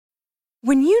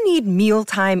When you need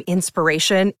mealtime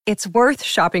inspiration, it's worth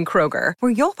shopping Kroger,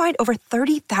 where you'll find over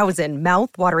 30,000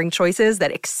 mouth-watering choices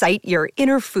that excite your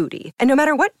inner foodie. And no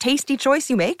matter what tasty choice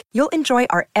you make, you'll enjoy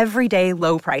our everyday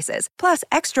low prices, plus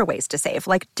extra ways to save,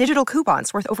 like digital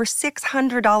coupons worth over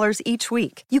 $600 each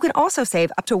week. You can also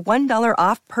save up to $1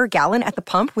 off per gallon at the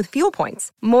pump with fuel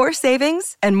points. More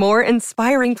savings and more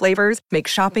inspiring flavors make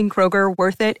shopping Kroger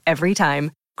worth it every time.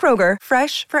 Kroger,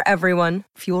 fresh for everyone.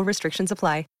 Fuel restrictions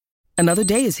apply. Another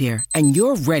day is here, and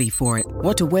you're ready for it.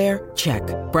 What to wear? Check.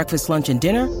 Breakfast, lunch, and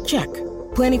dinner? Check.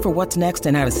 Planning for what's next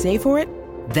and how to save for it?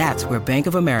 That's where Bank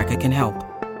of America can help.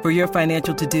 For your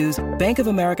financial to-dos, Bank of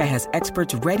America has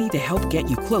experts ready to help get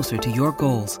you closer to your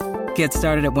goals. Get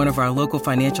started at one of our local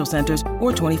financial centers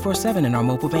or 24/7 in our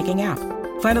mobile banking app.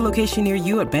 Find a location near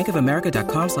you at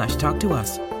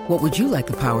bankofamerica.com/talktous. What would you like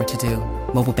the power to do?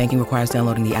 Mobile banking requires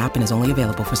downloading the app and is only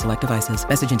available for select devices.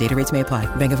 Message and data rates may apply.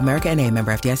 Bank of America N.A.,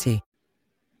 member FDIC.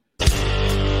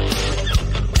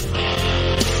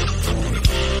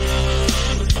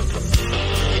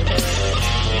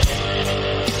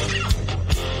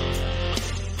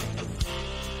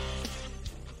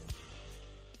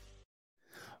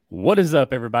 What is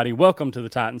up, everybody? Welcome to the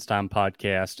Titans Time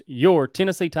Podcast, your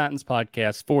Tennessee Titans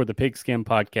podcast for the Pigskin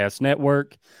Podcast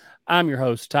Network. I'm your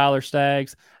host, Tyler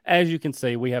Staggs. As you can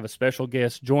see, we have a special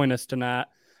guest join us tonight.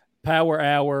 Power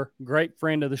Hour, great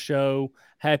friend of the show.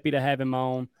 Happy to have him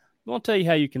on. I'm going to tell you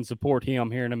how you can support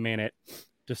him here in a minute.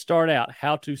 To start out,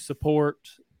 how to support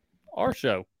our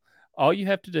show. All you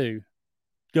have to do,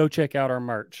 go check out our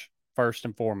merch first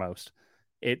and foremost.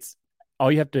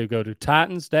 All you have to do, go to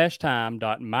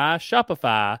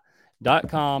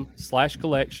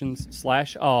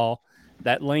titans-time.myshopify.com/collections/all.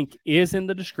 That link is in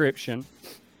the description.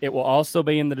 It will also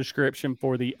be in the description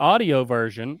for the audio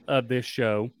version of this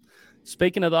show.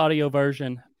 Speaking of the audio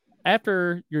version,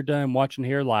 after you're done watching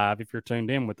here live, if you're tuned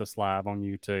in with us live on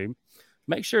YouTube,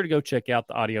 make sure to go check out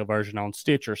the audio version on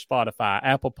Stitcher, Spotify,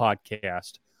 Apple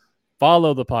Podcast.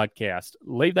 Follow the podcast.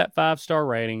 Leave that 5-star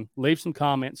rating. Leave some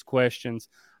comments, questions.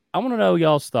 I want to know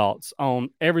y'all's thoughts on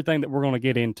everything that we're going to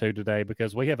get into today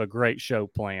because we have a great show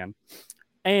planned.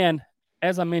 And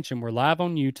as I mentioned, we're live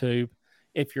on YouTube.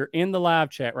 If you're in the live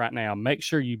chat right now, make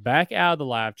sure you back out of the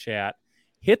live chat.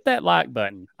 Hit that like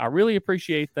button. I really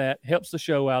appreciate that. Helps the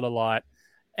show out a lot.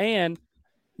 And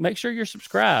make sure you're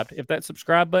subscribed. If that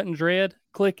subscribe button's red,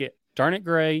 click it. Turn it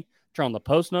gray. Turn on the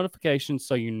post notifications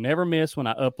so you never miss when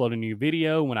I upload a new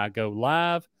video, when I go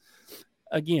live.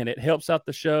 Again, it helps out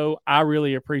the show. I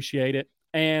really appreciate it.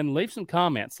 And leave some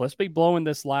comments. Let's be blowing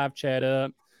this live chat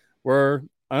up. We're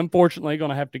unfortunately going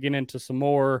to have to get into some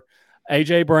more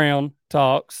A.J. Brown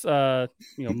talks.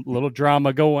 Little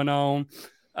drama going on.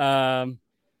 Going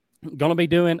to be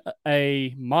doing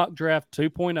a mock draft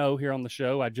 2.0 here on the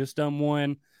show. I just done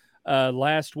one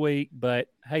last week, but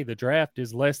hey, the draft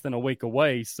is less than a week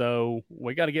away, so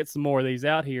we got to get some more of these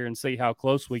out here and see how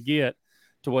close we get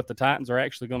to what the Titans are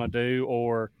actually going to do,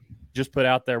 or just put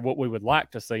out there what we would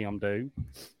like to see them do.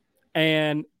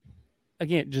 And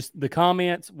again, just the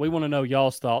comments, we want to know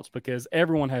y'all's thoughts because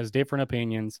everyone has different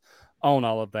opinions on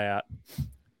all of that.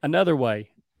 Another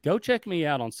way, go check me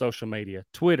out on social media,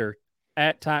 Twitter,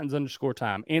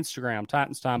 @Titans_time, Instagram,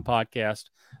 Titans Time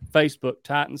Podcast, Facebook,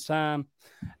 Titans Time.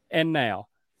 And now,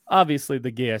 obviously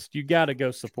the guest, you got to go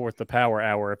support the Power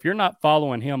Hour. If you're not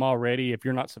following him already, if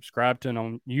you're not subscribed to him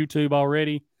on YouTube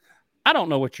already, I don't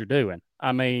know what you're doing.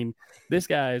 I mean, this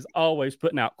guy is always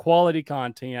putting out quality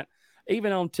content.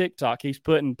 Even on TikTok, he's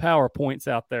putting PowerPoints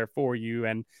out there for you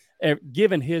and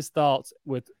giving his thoughts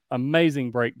with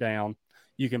amazing breakdown.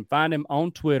 You can find him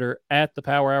on Twitter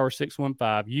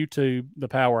 @ThePowerHour615, YouTube, The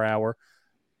Power Hour.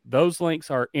 Those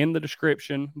links are in the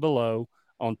description below.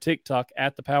 On TikTok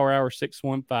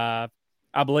 @ThePowerHour615.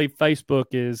 I believe Facebook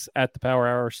is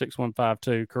 @ThePowerHour615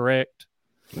 too, correct?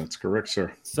 That's correct,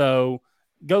 sir. So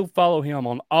go follow him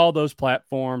on all those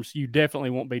platforms. You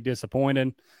definitely won't be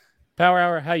disappointed. Power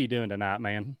Hour, how you doing tonight,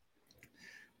 man?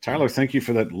 Tyler, thank you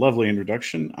for that lovely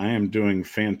introduction. I am doing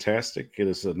fantastic. It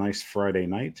is a nice Friday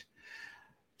night.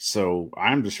 So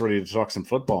I'm just ready to talk some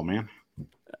football, man.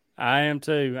 I am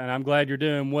too, and I'm glad you're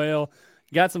doing well.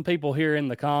 Got some people here in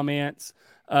the comments.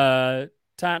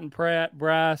 Titan Pratt,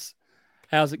 Bryce,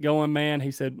 how's it going, man?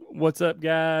 He said, what's up,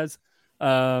 guys?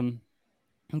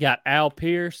 Got Al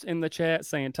Pierce in the chat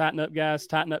saying, tighten up, guys.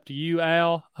 Tighten up to you,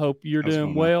 Al. Hope you're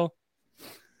doing well.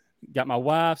 Got my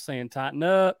wife saying, tighten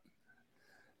up.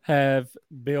 Have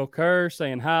Bill Kerr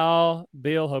saying, hi, all.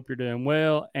 Bill, hope you're doing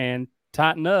well. And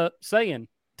tighten up, saying,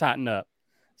 tighten up.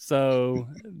 So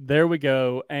there we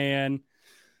go. And,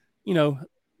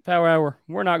 Power Hour,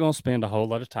 we're not going to spend a whole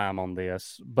lot of time on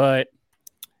this, but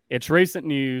It's recent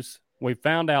news. We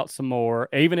found out some more.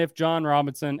 Even if John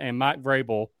Robinson and Mike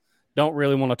Vrabel don't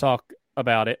really want to talk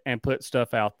about it and put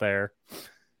stuff out there,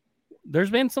 there's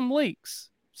been some leaks,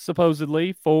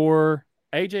 supposedly, for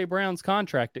A.J. Brown's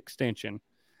contract extension.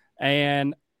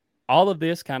 And all of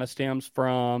this kind of stems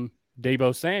from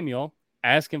Deebo Samuel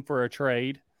asking for a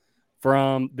trade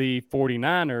from the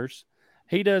 49ers.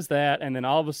 He does that, and then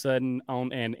all of a sudden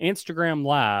on an Instagram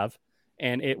Live,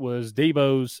 and it was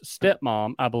Deebo's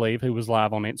stepmom, I believe, who was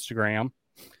live on Instagram.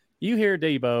 You hear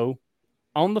Deebo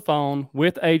on the phone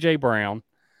with A.J. Brown,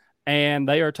 and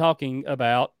they are talking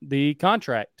about the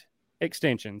contract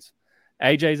extensions.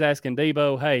 A.J.'s asking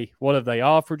Deebo, hey, what have they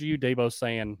offered you? Deebo's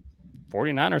saying,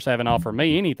 49ers haven't offered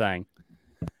me anything.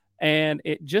 And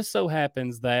it just so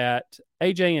happens that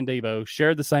A.J. and Deebo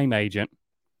share the same agent.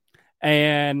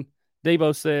 And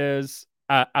Deebo says,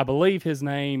 I believe his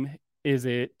name, is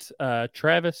it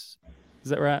Travis? Is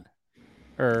that right?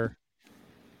 Or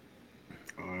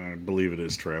I believe it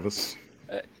is Travis.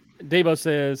 Deebo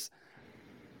says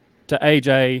to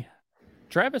AJ,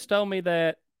 Travis told me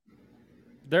that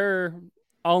they're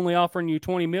only offering you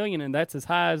 $20 million, and that's as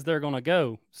high as they're going to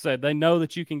go. Said they know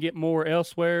that you can get more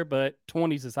elsewhere, but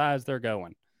 20 is as high as they're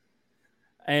going.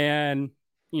 And,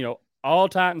 you know, all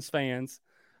Titans fans,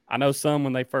 I know some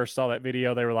when they first saw that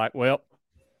video, they were like, well,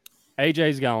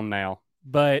 AJ's gone now.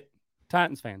 But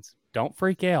Titans fans, don't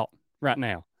freak out right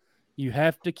now. You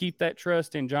have to keep that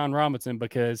trust in John Robinson,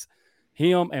 because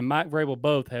him and Mike Vrabel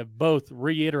both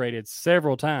reiterated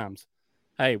several times,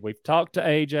 hey, we've talked to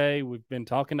AJ. We've been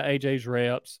talking to AJ's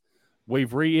reps.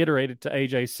 We've reiterated to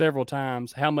AJ several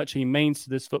times how much he means to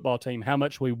this football team, how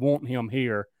much we want him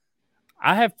here.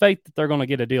 I have faith that they're going to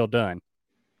get a deal done.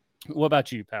 What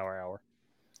about you, Power Hour?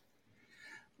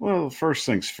 Well, first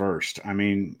things first. I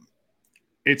mean,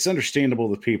 it's understandable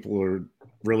that people are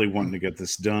really wanting to get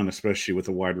this done, especially with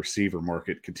the wide receiver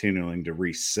market continuing to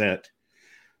reset.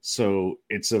 So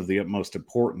it's of the utmost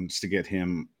importance to get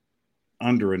him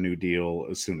under a new deal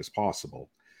as soon as possible.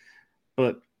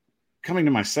 But coming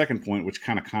to my second point, which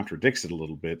kind of contradicts it a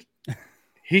little bit,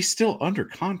 he's still under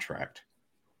contract.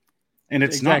 And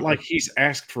it's not like he's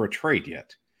asked for a trade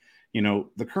yet. You know,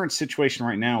 the current situation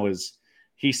right now is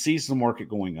he sees the market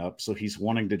going up, so he's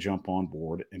wanting to jump on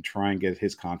board and try and get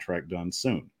his contract done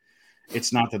soon.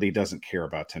 It's not that he doesn't care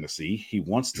about Tennessee. He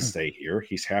wants to stay here.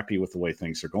 He's happy with the way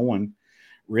things are going.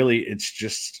 Really, it's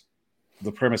just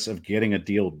the premise of getting a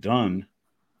deal done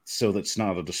so that's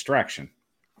not a distraction.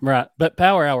 Right. But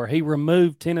Power Hour, he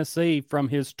removed Tennessee from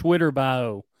his Twitter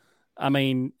bio. I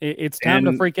mean, it's time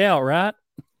to freak out, right?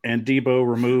 And Deebo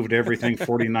removed everything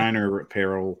 49er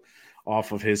apparel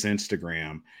off of his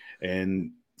Instagram,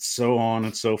 and so on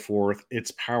and so forth.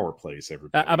 It's power plays,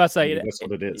 everybody. I'm about to say, that's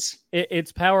what it is.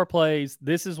 It's power plays.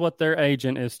 This is what their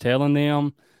agent is telling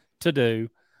them to do.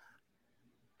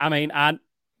 I mean,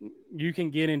 you can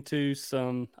get into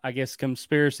some, I guess,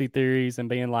 conspiracy theories and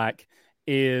being like,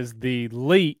 is the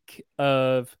leak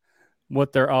of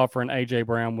what they're offering A.J.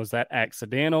 Brown, was that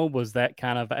accidental? Was that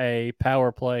kind of a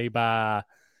power play by,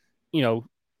 you know,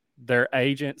 their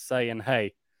agent saying,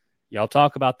 hey, y'all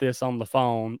talk about this on the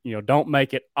phone, you know, don't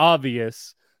make it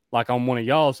obvious like on one of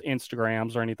y'all's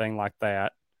Instagrams or anything like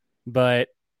that. But,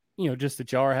 you know, just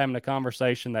that y'all are having a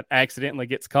conversation that accidentally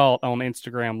gets caught on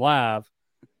Instagram Live.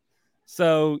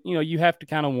 So, you know, you have to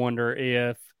kind of wonder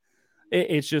if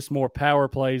it's just more power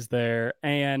plays there.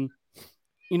 And,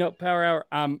 you know, Power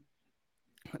Hour,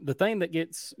 the thing that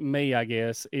gets me, I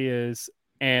guess, is,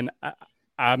 and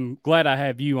I'm glad I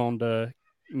have you on to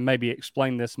maybe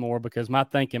explain this more, because my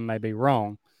thinking may be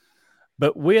wrong.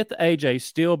 But with AJ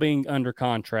still being under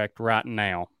contract right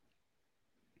now,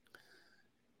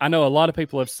 I know a lot of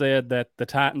people have said that the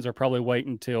Titans are probably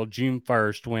waiting until June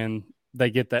 1st when they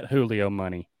get that Julio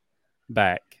money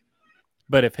back.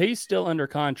 But if he's still under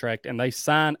contract and they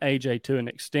sign AJ to an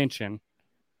extension,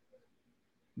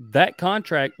 that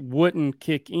contract wouldn't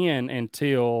kick in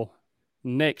until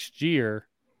next year.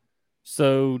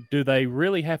 So do they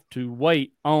really have to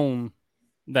wait on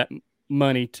that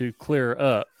money to clear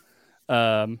up?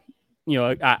 You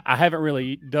know, I haven't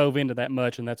really dove into that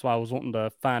much, and that's why I was wanting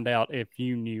to find out if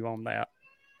you knew on that.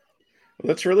 Well,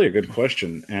 that's really a good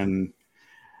question. And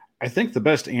I think the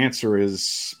best answer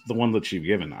is the one that you've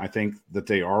given. I think that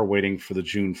they are waiting for the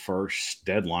June 1st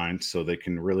deadline so they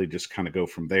can really just kind of go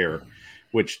from there,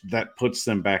 which that puts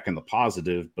them back in the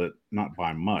positive, but not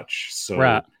by much. So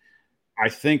right. I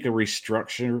think a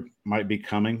restructure might be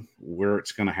coming. Where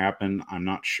it's going to happen, I'm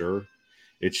not sure.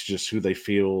 It's just who they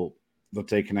feel that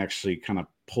they can actually kind of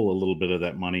pull a little bit of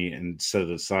that money and set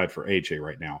it aside for AJ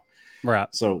right now. Right.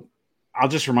 So I'll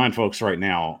just remind folks right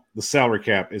now, the salary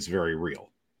cap is very real.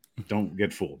 Don't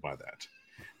get fooled by that.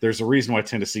 There's a reason why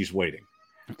Tennessee's waiting.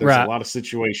 There's a lot of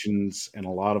situations and a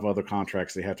lot of other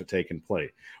contracts they have to take in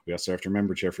play. We also have to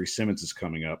remember Jeffrey Simmons is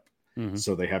coming up,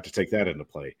 so they have to take that into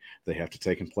play. They have to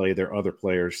take in play their other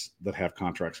players that have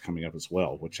contracts coming up as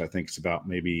well, which I think is about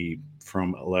maybe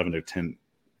from 10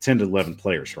 to 11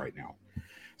 players right now.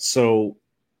 So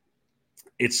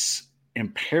it's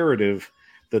imperative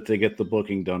that they get the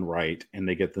booking done right and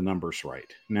they get the numbers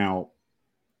right. Now,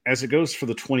 as it goes for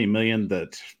the $20 million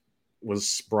that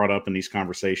was brought up in these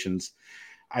conversations,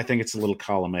 I think it's a little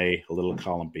column A, a little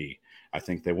column B. I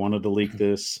think they wanted to leak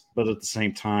this, but at the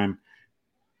same time,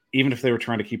 even if they were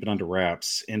trying to keep it under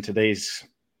wraps, in today's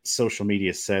social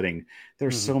media setting,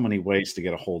 there's so many ways to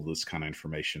get a hold of this kind of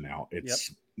information now.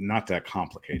 It's not that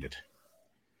complicated.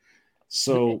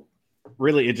 So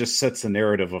really, it just sets the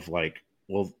narrative of like,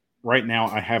 well, right now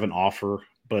I have an offer,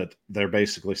 but they're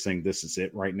basically saying this is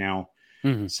it right now.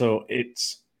 So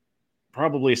it's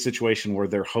probably a situation where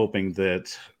they're hoping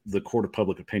that the court of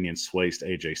public opinion sways to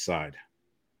AJ's side.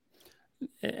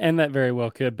 And that very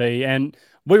well could be. And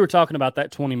we were talking about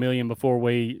that 20 million before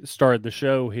we started the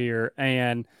show here.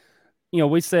 And,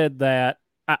 we said that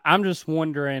I'm just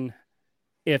wondering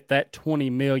if that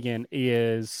 20 million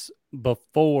is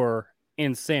before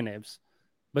incentives,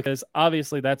 because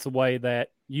obviously that's a way that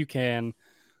you can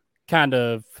kind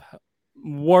of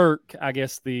work, I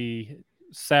guess, the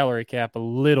salary cap a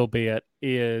little bit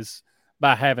is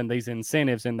by having these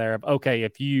incentives in there of, okay,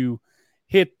 if you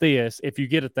hit this, if you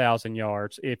get 1,000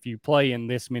 yards, if you play in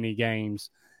this many games,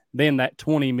 then that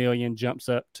 20 million jumps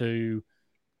up to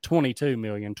 22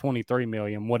 million, 23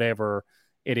 million, whatever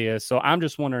it is. So I'm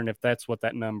just wondering if that's what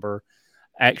that number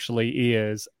actually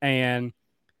is. And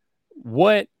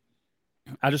what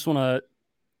I just want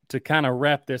to kind of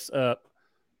wrap this up.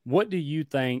 What do you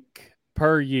think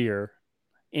per year,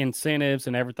 incentives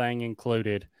and everything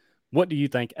included, what do you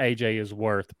think AJ is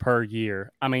worth per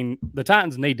year? I mean, the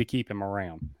Titans need to keep him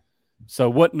around. So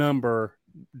what number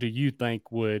do you think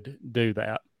would do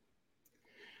that?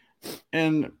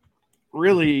 And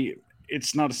really,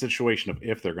 it's not a situation of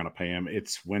if they're going to pay him,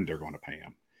 it's when they're going to pay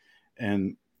him.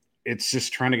 And it's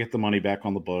just trying to get the money back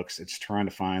on the books. It's trying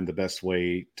to find the best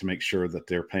way to make sure that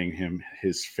they're paying him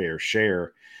his fair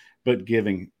share, but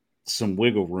giving some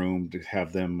wiggle room to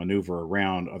have them maneuver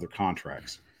around other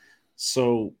contracts.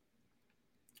 So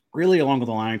really along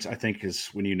the lines, I think, is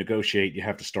when you negotiate, you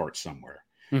have to start somewhere.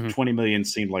 20 million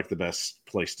seemed like the best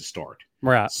place to start.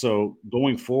 Right. So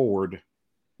going forward,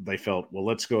 they felt, well,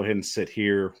 let's go ahead and sit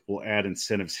here. We'll add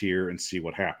incentives here and see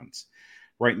what happens.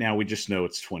 Right now, we just know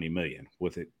it's 20 million.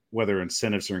 With it, whether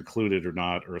incentives are included or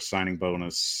not, or a signing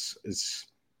bonus is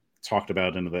talked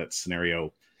about into that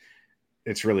scenario,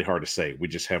 it's really hard to say. We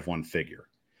just have one figure.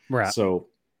 Right. So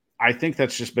I think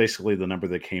that's just basically the number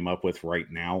they came up with right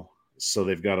now. So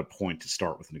they've got a point to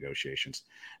start with negotiations.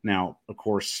 Now, of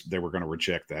course, they were going to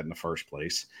reject that in the first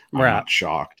place. I'm not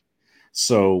shocked.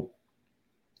 So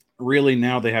really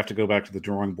now they have to go back to the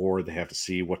drawing board. They have to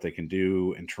see what they can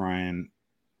do and try and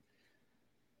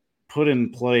put in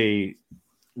play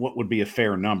what would be a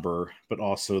fair number, but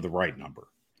also the right number.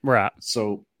 Right.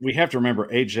 So we have to remember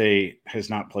AJ has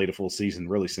not played a full season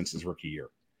really since his rookie year.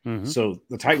 So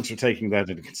the Titans are taking that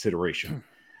into consideration.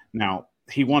 Now,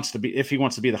 if he wants to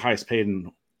be the highest paid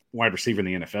wide receiver in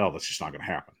the NFL, that's just not going to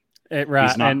happen.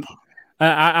 Right. And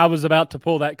I was about to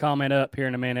pull that comment up here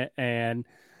in a minute and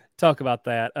talk about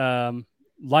that.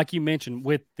 Like you mentioned,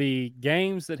 with the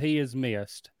games that he has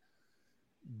missed,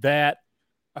 that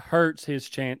hurts his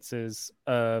chances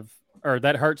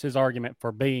that hurts his argument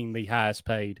for being the highest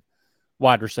paid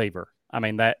wide receiver. I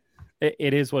mean, that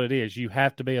it is what it is. You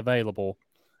have to be available.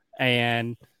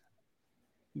 And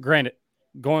granted,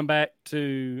 going back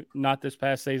to not this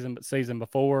past season, but season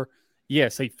before,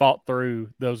 yes, he fought through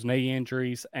those knee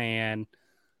injuries, and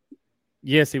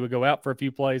yes, he would go out for a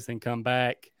few plays and come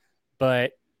back,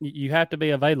 but you have to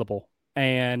be available.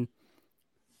 And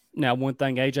now one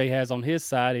thing AJ has on his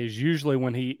side is usually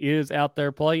when he is out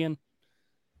there playing,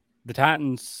 the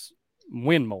Titans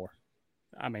win more.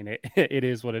 I mean, it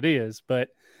is what it is, but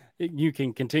you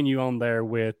can continue on there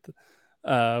with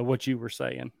what you were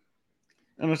saying.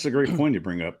 And that's a great point to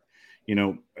bring up.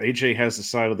 AJ has the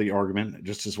side of the argument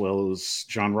just as well as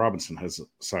John Robinson has the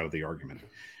side of the argument.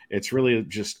 It's really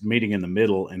just meeting in the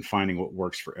middle and finding what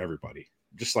works for everybody,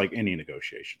 just like any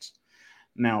negotiations.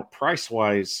 Now,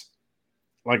 price-wise,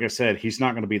 like I said, he's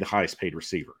not going to be the highest paid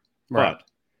receiver. Right. But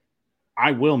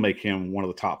I will make him one of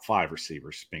the top 5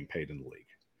 receivers being paid in the league.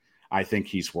 I think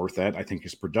he's worth that. I think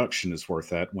his production is worth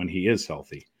that when he is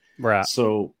healthy. Right.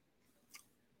 So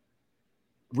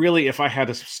really, if I had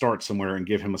to start somewhere and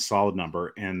give him a solid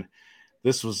number, and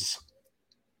this was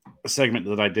a segment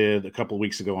that I did a couple of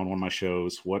weeks ago on one of my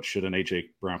shows. What should an AJ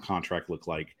Brown contract look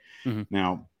like? Mm-hmm.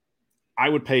 Now, I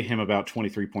would pay him about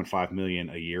 $23.5 million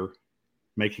a year,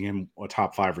 making him a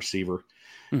top 5 receiver.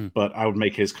 Mm-hmm. But I would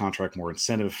make his contract more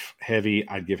incentive heavy.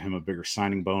 I'd give him a bigger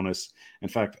signing bonus. In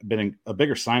fact, a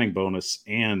bigger signing bonus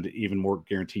and even more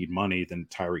guaranteed money than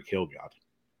Tyreek Hill got.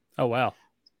 Oh, wow.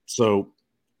 So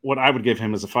what I would give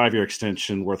him is a 5-year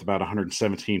extension worth about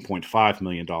 $117.5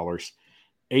 million.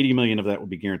 $80 million of that would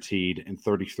be guaranteed, and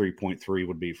 $33.3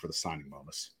 would be for the signing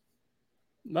bonus.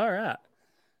 All right.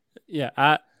 Yeah.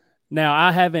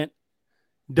 I haven't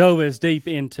dove as deep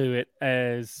into it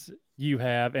as you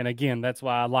have. And again, that's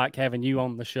why I like having you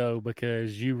on the show,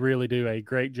 because you really do a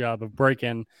great job of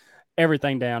breaking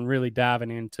everything down, really diving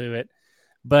into it.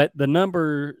 But the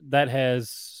number that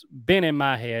has been in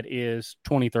my head is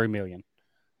 23 million.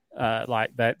 I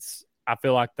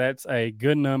feel like that's a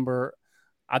good number.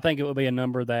 I think it would be a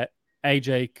number that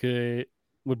AJ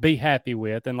would be happy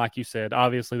with. And like you said,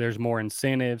 obviously there's more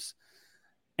incentives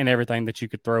and everything that you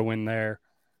could throw in there.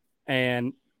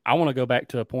 And I want to go back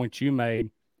to a point you made.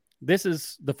 This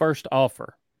is the first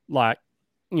offer.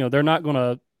 They're not going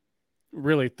to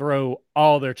really throw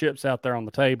all their chips out there on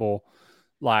the table.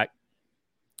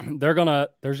 There's going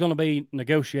to be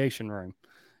negotiation room.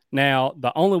 Now,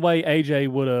 the only way AJ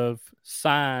would have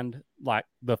signed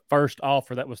the first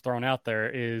offer that was thrown out there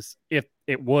is if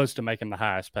it was to make him the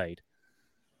highest paid.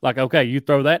 Okay, you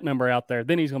throw that number out there,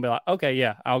 then he's going to be like, okay,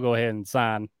 yeah, I'll go ahead and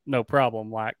sign. No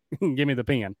problem. Give me the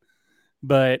pen.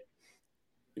 But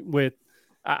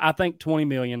I think 20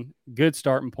 million, good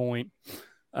starting point.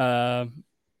 Want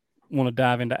to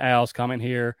dive into Al's comment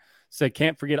here. Said,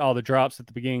 can't forget all the drops at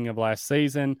the beginning of last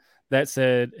season. That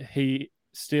said, he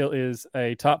still is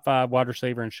a top 5 wide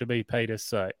receiver and should be paid as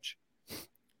such.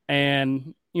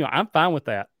 And, I'm fine with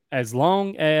that. As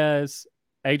long as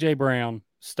AJ Brown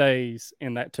stays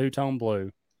in that two-tone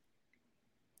blue,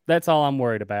 that's all I'm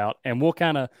worried about. And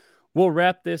we'll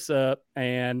wrap this up.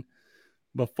 And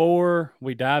before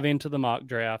we dive into the mock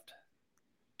draft,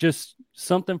 just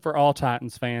something for all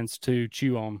Titans fans to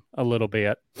chew on a little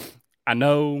bit. I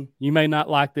know you may not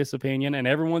like this opinion, and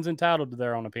everyone's entitled to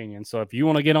their own opinion. So if you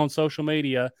want to get on social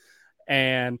media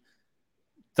and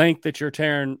think that you're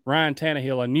tearing Ryan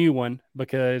Tannehill a new one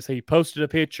because he posted a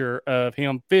picture of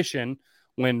him fishing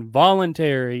when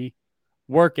voluntary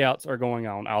workouts are going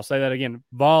on. I'll say that again,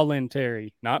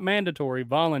 voluntary, not mandatory,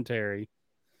 voluntary.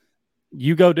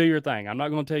 You go do your thing. I'm not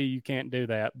going to tell you can't do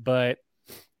that, but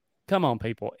come on,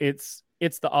 people. It's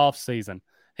the off season.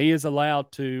 He is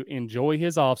allowed to enjoy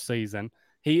his off season.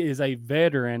 He is a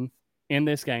veteran in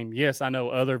this game. Yes, I know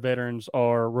other veterans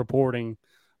are reporting.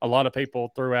 A lot of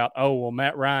people throughout,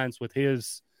 Matt Ryan's with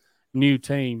his new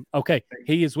team. Okay,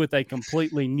 he is with a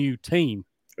completely new team.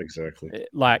 Exactly.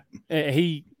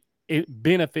 It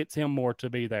benefits him more to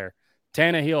be there.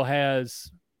 Tannehill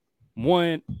has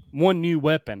one new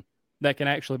weapon that can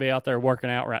actually be out there working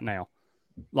out right now.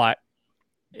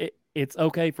 It's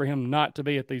okay for him not to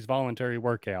be at these voluntary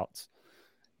workouts.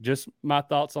 Just my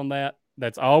thoughts on that.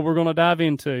 That's all we're going to dive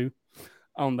into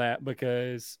on that,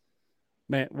 because,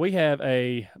 man, we have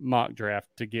a mock draft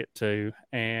to get to,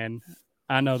 and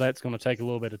I know that's going to take a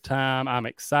little bit of time. I'm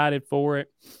excited for it.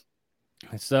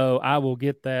 So I will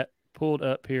get that pulled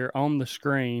up here on the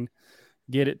screen,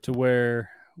 get it to where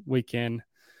we can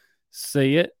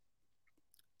see it,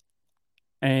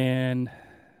 and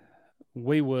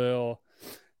we will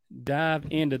dive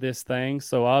into this thing.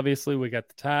 So obviously we got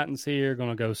the Titans here, going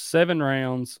to go 7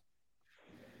 rounds,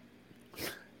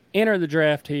 enter the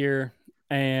draft here,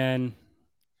 and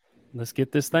let's get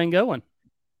this thing going.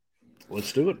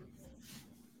 Let's do it.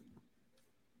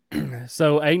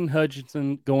 So Aiden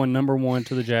Hutchinson going number 1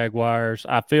 to the Jaguars.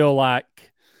 I feel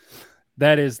like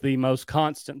that is the most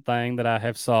constant thing that I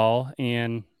have saw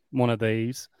in one of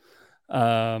these.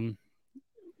 There's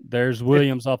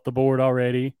Williams off the board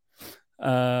already.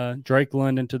 Drake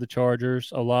London to the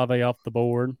Chargers. Olave off the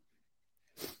board.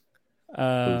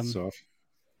 Soft.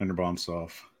 Linderbaum's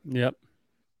off. Yep.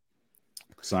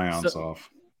 Zion's off.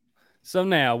 So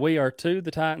now we are to the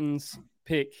Titans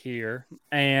pick here,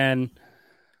 and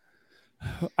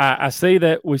I see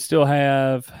that we still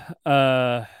have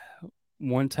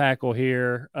one tackle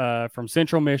here from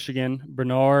Central Michigan,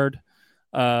 Bernard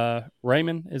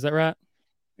Raymond. Is that right?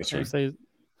 Yes, right.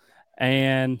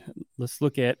 And let's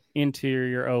look at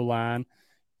interior O-line.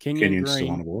 Kenyon Kenyon's Green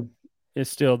still on the board. is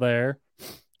still there.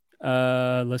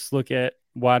 Let's look at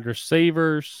wide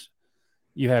receivers.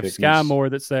 You have Pickens. Sky Moore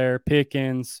that's there.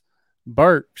 Pickens.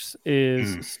 Burks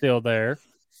is still there.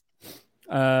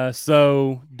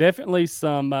 So definitely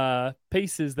some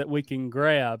pieces that we can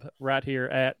grab right here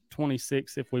at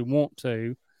 26 if we want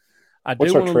to.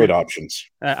 What's our trade options?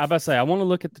 I about to say, I want to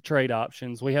look at the trade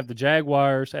options. We have the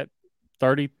Jaguars at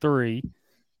 33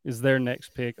 is their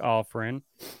next pick offering.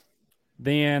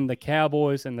 Then the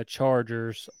Cowboys and the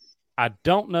Chargers. I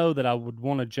don't know that I would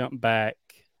want to jump back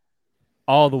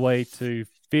all the way to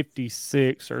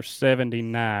 56 or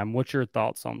 79. What's your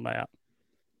thoughts on that?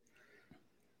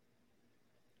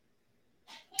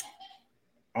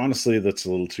 Honestly, that's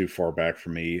a little too far back for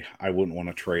me. I wouldn't want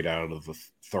to trade out of the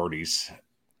 30s.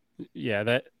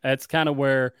 Yeah, that's kind of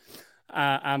where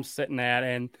I'm sitting at.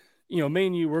 And, me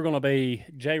and you, we're going to be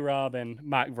J-Rob and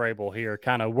Mike Vrabel here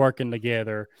kind of working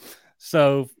together.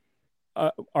 So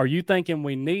are you thinking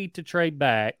we need to trade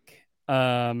back?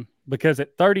 Because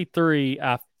at 33,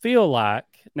 I feel like,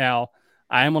 now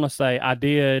I am going to say I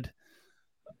did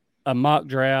a mock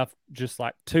draft just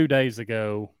like 2 days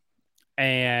ago,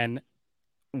 and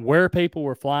where people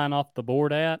were flying off the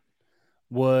board at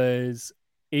was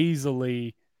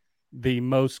easily the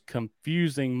most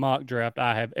confusing mock draft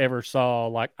I have ever saw.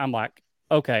 Like, I'm like,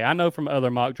 okay, I know from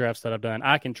other mock drafts that I've done,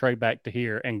 I can trade back to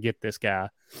here and get this guy.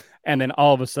 And then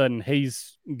all of a sudden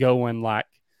he's going like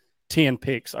 10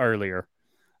 picks earlier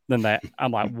than that.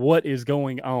 I'm like, what is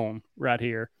going on right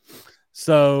here?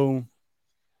 So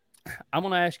I'm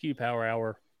going to ask you, Power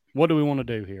Hour, what do we want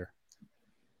to do here?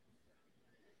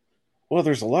 Well,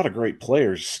 there's a lot of great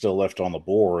players still left on the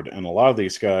board, and a lot of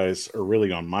these guys are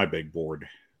really on my big board.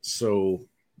 So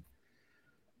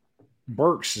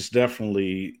Burks is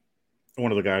definitely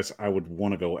one of the guys I would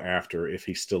want to go after if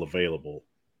he's still available.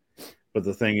 But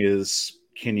the thing is,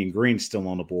 Kenyon Green's still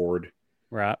on the board,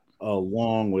 right?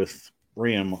 Along with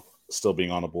Rim still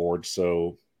being on the board.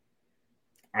 So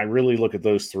I really look at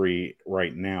those three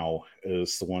right now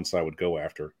as the ones I would go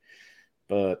after.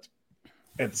 But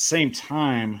at the same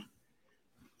time,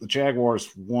 the Jaguars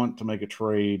want to make a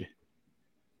trade.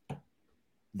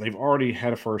 They've already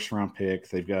had a first-round pick.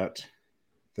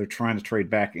 They're trying to trade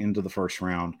back into the first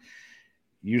round.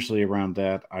 Usually around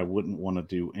that, I wouldn't want to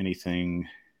do anything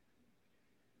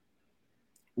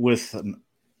with a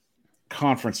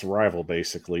conference rival,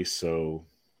 basically. So,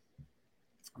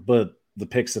 but the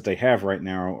picks that they have right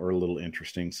now are a little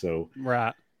interesting. So,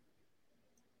 right.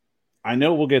 I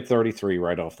know we'll get 33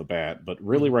 right off the bat, but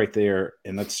really right there,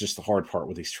 and that's just the hard part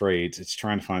with these trades, it's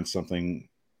trying to find something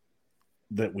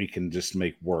that we can just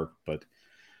make work. But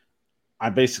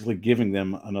I'm basically giving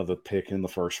them another pick in the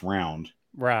first round.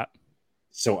 Right.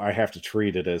 So I have to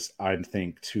treat it as I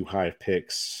think too high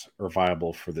picks are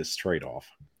viable for this trade-off.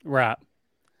 Right.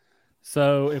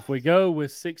 So if we go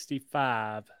with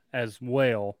 65 as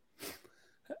well,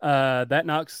 that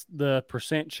knocks the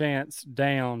percent chance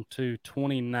down to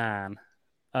 29.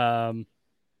 Now,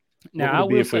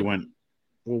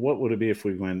 what would it be if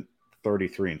we went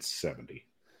 33 and 70?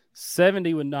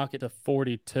 70 would knock it to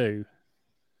 42.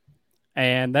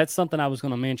 And that's something I was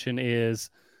going to mention is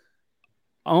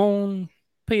on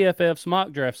PFF's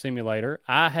mock draft simulator,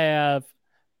 I've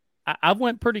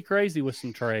went pretty crazy with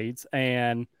some trades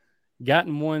and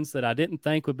gotten ones that I didn't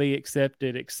think would be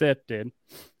accepted.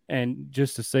 And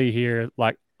just to see here,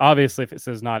 like, obviously if it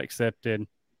says not accepted,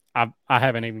 I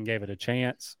haven't even gave it a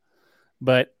chance.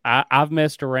 But I've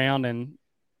messed around and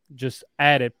just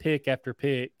added pick after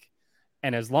pick.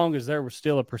 And as long as there was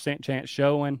still a percent chance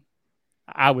showing,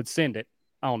 I would send it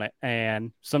on it.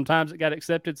 And sometimes it got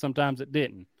accepted, sometimes it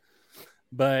didn't.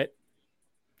 But,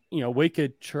 we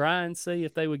could try and see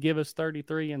if they would give us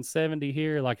 33 and 70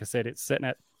 here. Like I said, it's sitting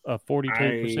at a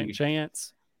 42%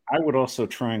 chance. I would also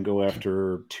try and go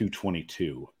after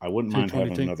 222. I wouldn't mind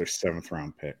having another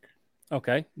 7th-round pick.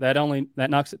 Okay, that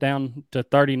knocks it down to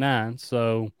 39,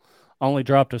 so only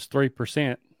dropped us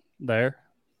 3% there.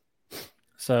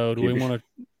 So do we want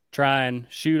to try and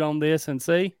shoot on this and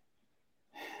see?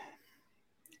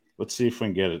 Let's see if we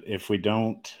can get it. If we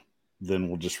don't, then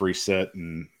we'll just reset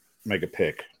and make a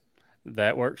pick.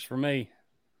 That works for me.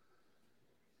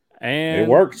 And it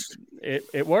works.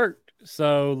 It worked.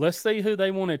 So let's see who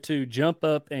they wanted to jump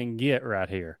up and get right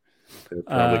here. They're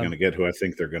probably going to get who I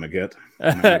think they're going to get.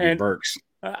 And Burks.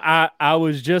 I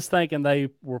was just thinking they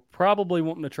were probably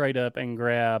wanting to trade up and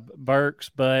grab Burks,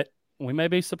 but we may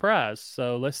be surprised.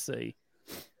 So let's see.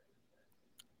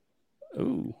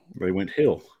 Ooh. They went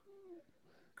Hill.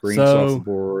 Green's off the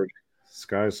board.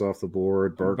 Sky's off the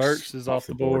board. Burks is off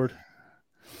the board.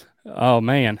 Oh,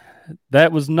 man.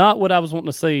 That was not what I was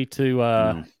wanting to see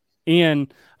to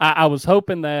end. I was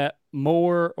hoping that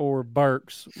Moore or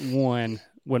Burks would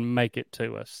make it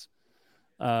to us.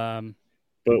 But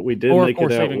we did make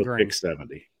it out with pick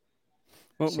 70.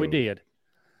 Well, we did.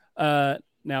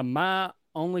 Now, my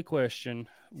only question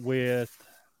with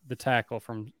the tackle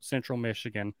from Central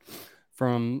Michigan,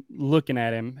 from looking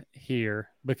at him here,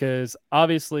 because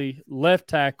obviously left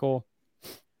tackle,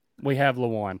 we have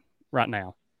Lewan right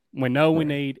now. We know we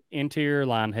need interior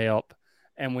line help,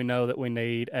 and we know that we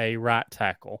need a right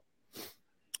tackle.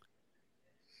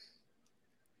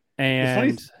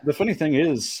 And the funny thing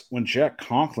is, when Jack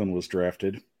Conklin was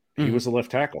drafted, he was a left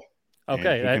tackle.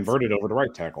 Okay, he converted over to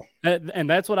right tackle. And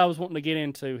that's what I was wanting to get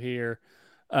into here.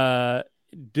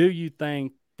 Do you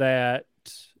think that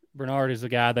Bernard is a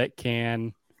guy that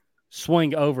can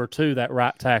swing over to that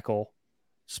right tackle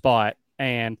spot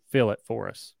and fill it for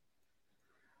us?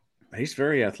 He's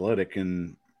very athletic,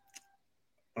 and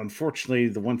unfortunately,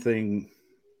 the one thing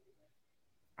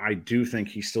I do think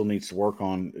he still needs to work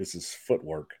on is his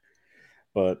footwork.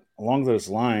 But along those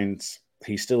lines,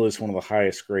 he still is one of the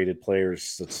highest graded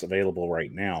players that's available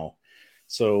right now.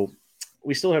 So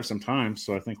we still have some time,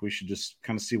 so I think we should just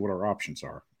kind of see what our options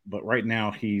are. But right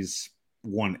now, he's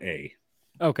 1A.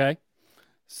 Okay.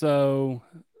 So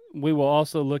we will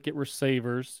also look at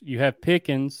receivers. You have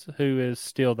Pickens, who is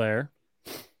still there.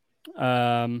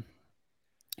 Any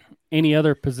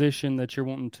other position that you're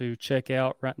wanting to check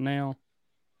out right now?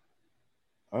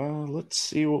 Let's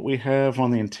see what we have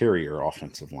on the interior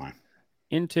offensive line.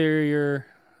 Interior,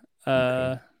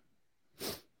 some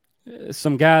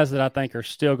guys that I think are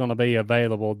still going to be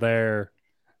available there.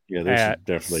 Yeah, there's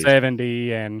definitely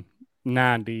 70 and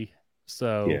 90.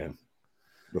 So yeah,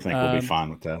 I think we'll be fine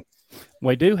with that.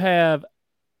 We do have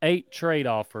 8 trade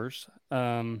offers.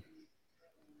 And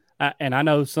I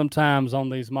know sometimes on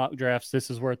these mock drafts, this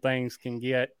is where things can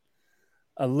get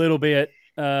a little bit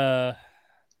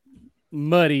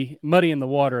muddy in the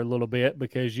water a little bit,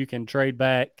 because you can trade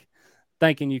back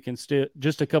thinking you can still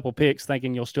just a couple picks,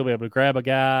 thinking you'll still be able to grab a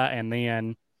guy, and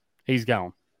then he's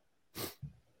gone.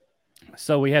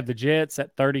 So we have the Jets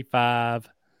at 35,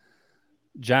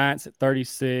 Giants at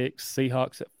 36,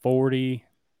 Seahawks at 40,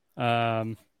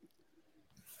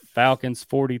 Falcons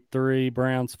 43,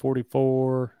 Browns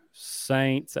 44,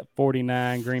 Saints at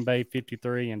 49, Green Bay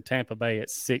 53, and Tampa Bay at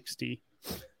 60.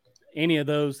 Any of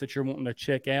those that you're wanting to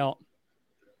check out?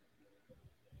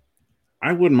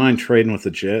 I wouldn't mind trading with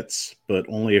the Jets, but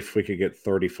only if we could get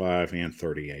 35 and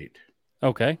 38.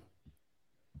 Okay.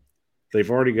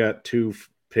 They've already got 2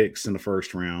 picks in the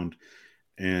first round,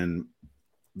 and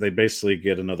they basically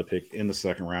get another pick in the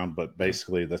second round, but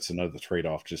basically that's another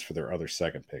trade-off just for their other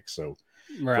second pick. So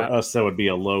for us, that would be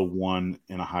a low 1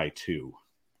 and a high 2.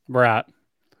 Right.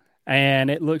 And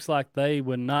it looks like they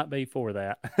would not be for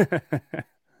that.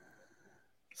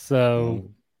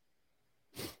 So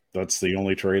that's the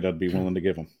only trade I'd be willing to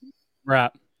give them.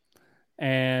 Right.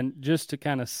 And just to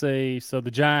kind of see, so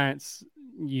the Giants,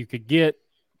 you could get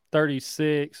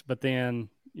 36, but then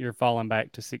you're falling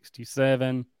back to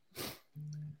 67.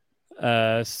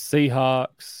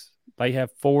 Seahawks, they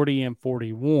have 40 and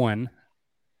 41.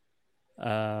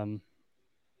 And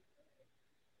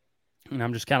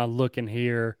I'm just kind of looking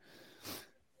here.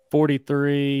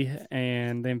 43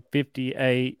 and then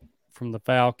 58 from the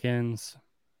Falcons.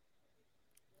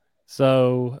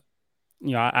 So,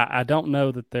 I don't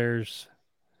know that there's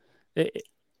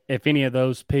if any of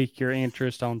those pique your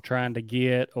interest on trying to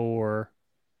get, or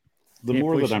the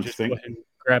more that I'm thinking,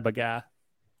 grab a guy.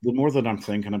 The more that I'm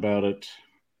thinking about it,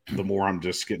 the more I'm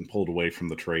just getting pulled away from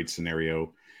the trade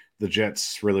scenario. The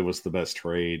Jets really was the best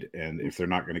trade, and if they're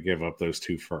not going to give up those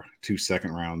 2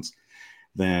 second rounds,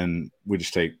 then we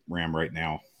just take Ram right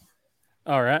now.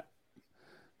 All right.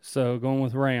 So going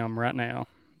with Ram right now.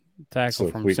 Tackle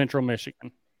from Central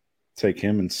Michigan. Take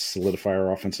him and solidify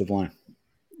our offensive line.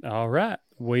 All right.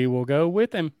 We will go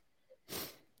with him.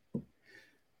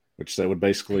 Which that would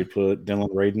basically put Dylan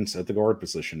Radins at the guard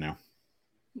position now.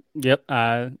 Yep.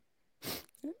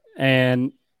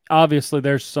 And obviously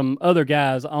there's some other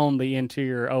guys on the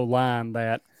interior O-line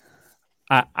that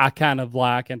I kind of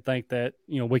like and think that,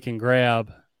 we can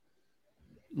grab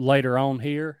later on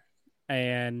here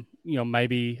and,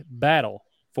 maybe battle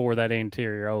for that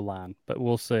interior O-line, but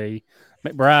we'll see.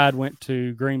 McBride went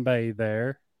to Green Bay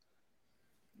there.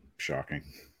 Shocking.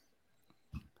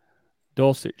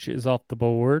 Dulcich is off the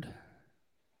board.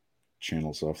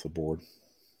 Channel's off the board.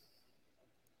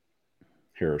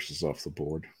 Harris is off the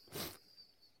board.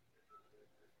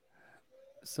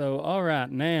 So, all right,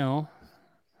 now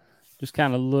just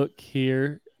kind of look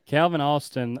here. Calvin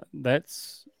Austin,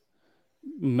 that's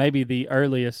maybe the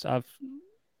earliest I've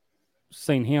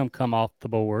seen him come off the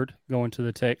board, going to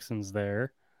the Texans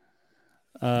there.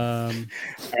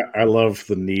 I love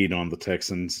the need on the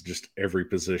Texans, just every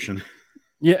position.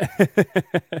 Yeah.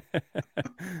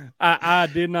 I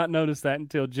did not notice that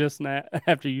until just now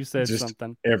after you said Just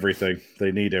something. everything.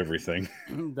 They need everything.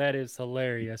 That is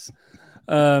hilarious.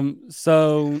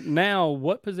 So now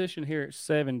what position here at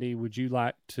 70 would you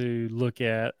like to look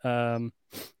at?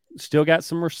 Still got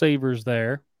some receivers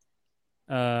there.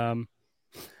 I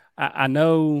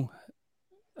know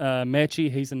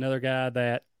Mechie, he's another guy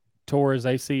that tore his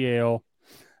ACL.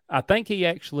 I think he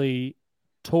actually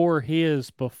tore his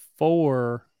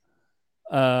before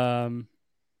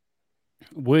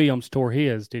Williams tore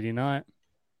his, did he not?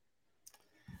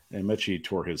 And Mechie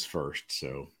tore his first,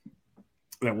 so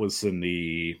that was in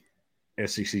the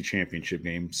SEC championship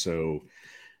game. So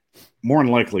more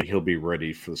than likely, he'll be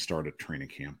ready for the start of training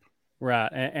camp. Right,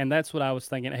 and that's what I was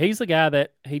thinking. He's a guy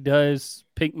that he does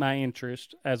pique my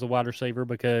interest as a wide receiver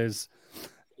because,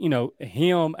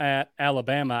 him at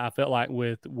Alabama, I felt like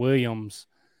with Williams,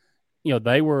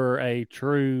 they were a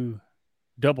true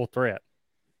double threat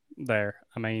there.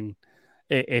 I mean,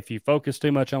 if you focus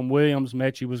too much on Williams,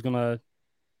 Mechie was going to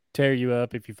tear you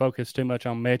up. If you focus too much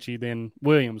on Mechie, then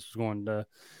Williams was going to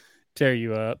tear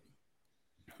you up.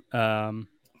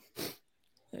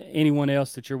 Anyone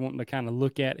else that you're wanting to kind of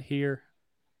look at here?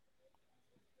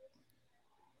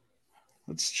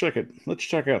 Let's check it. Let's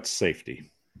check out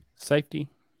safety. Safety.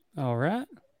 All right.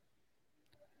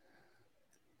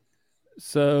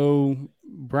 So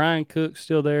Brian Cook's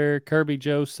still there. Kirby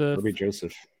Joseph. Kirby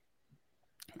Joseph.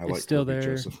 I like still Kirby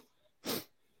there. Joseph.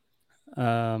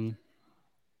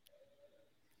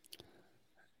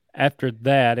 After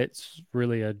that, it's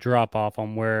really a drop off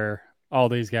on where all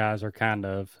these guys are kind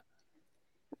of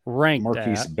ranked.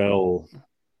 Marquise Bell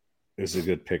is a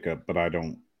good pickup, but I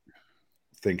don't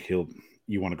think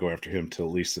you want to go after him till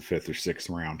at least the 5th or 6th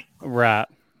round. Right.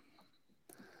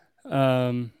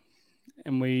 And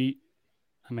we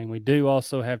do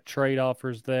also have trade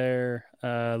offers there.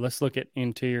 Let's look at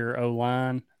interior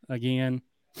O-line again.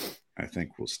 I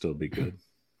think we'll still be good.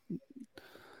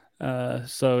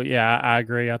 So yeah, I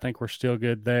agree. I think we're still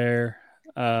good there.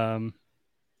 9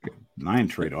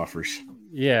 trade offers.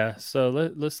 Yeah. So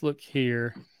let's look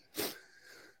here.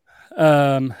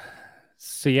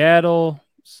 Seattle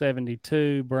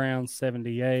 72, Browns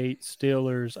 78,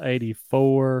 Steelers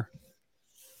 84.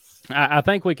 I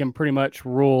think we can pretty much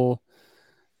rule,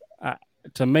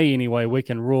 to me anyway, we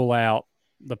can rule out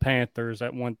the Panthers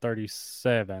at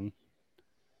 137.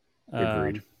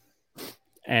 Agreed.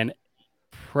 And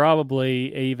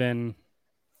probably even,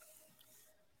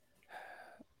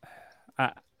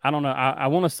 I don't know. I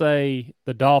want to say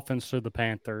the Dolphins through the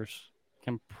Panthers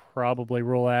can probably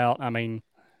rule out. I mean,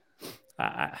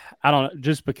 I don't know,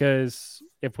 just because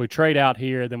if we trade out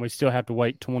here, then we still have to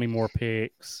wait 20 more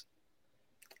picks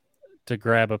to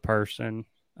grab a person.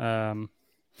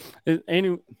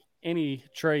 Any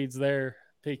trades there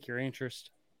pique your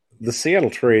interest? The Seattle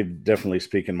trade definitely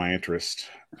piquing my interest.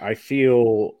 I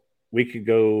feel we could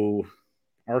go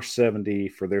our 70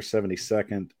 for their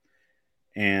 72nd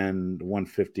and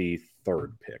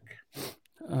 153rd pick.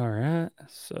 All right,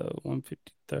 so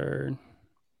 153rd.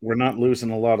 We're not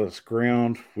losing a lot of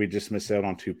ground. We just miss out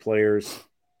on 2 players.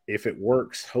 If it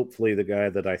works, hopefully the guy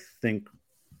that I think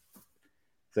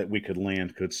that we could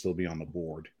land could still be on the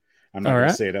board. I'm not going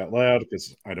to say it out loud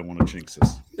because I don't want to jinx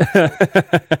this.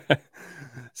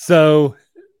 So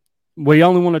we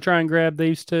only want to try and grab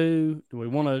these 2. Do we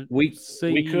want to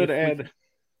see? We could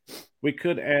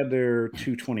add their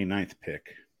 229th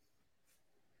pick.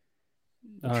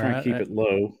 Try and keep it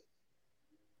low.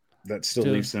 That still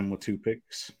leaves them with 2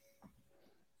 picks.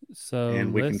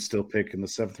 And we can still pick in the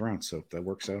 7th round. So that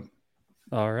works out.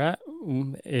 All right.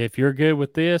 If you're good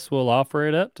with this, we'll offer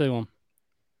it up to them.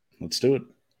 Let's do it.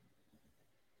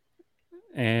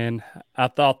 And I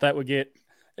thought that would get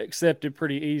accepted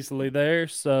pretty easily there.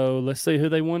 So let's see who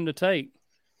they wanted to take.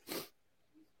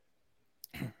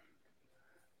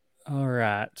 All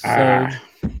right. So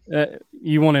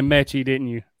you wanted Mechie, didn't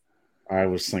you? I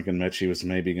was thinking Mechie was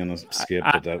maybe going to skip,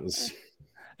 but that was...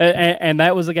 And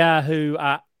that was a guy who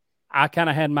I kind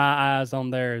of had my eyes on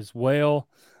there as well.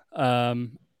 That's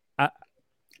a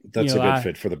good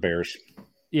fit for the Bears.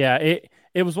 Yeah,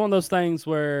 it was one of those things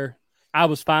where I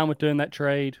was fine with doing that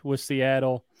trade with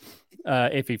Seattle.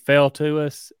 If he fell to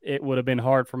us, it would have been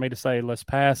hard for me to say, let's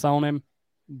pass on him.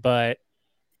 But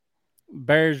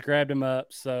Bears grabbed him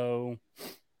up. So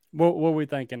what are we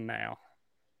thinking now?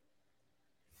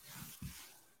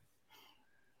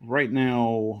 Right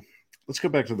now, let's go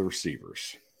back to the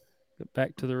receivers.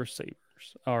 Back to the receivers.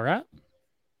 All right.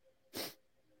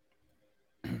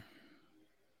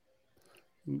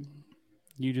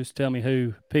 You just tell me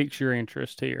who piques your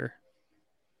interest here.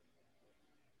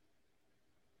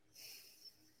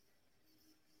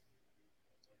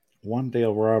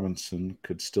 Wandale Robinson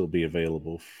could still be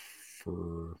available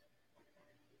for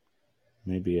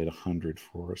maybe at 100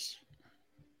 for us.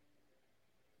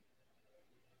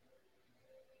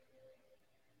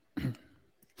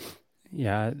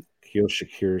 Yeah. Keel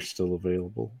Shakir is still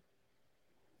available,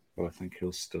 but I think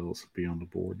he'll still be on the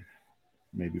board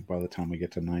maybe by the time we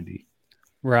get to 90.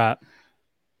 Right.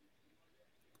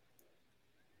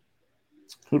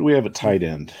 Who do we have at tight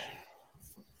end?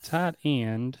 Tight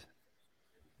end.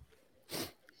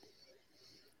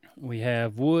 We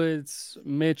have Woods,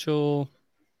 Mitchell,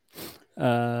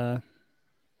 Otten.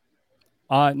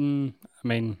 I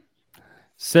mean,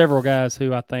 several guys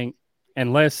who I think,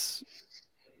 unless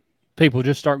people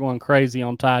just start going crazy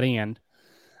on tight end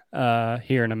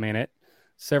here in a minute,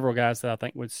 several guys that I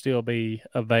think would still be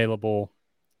available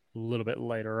a little bit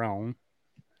later on.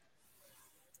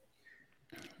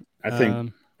 I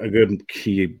think a good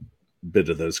key bit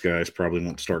of those guys probably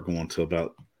won't start going until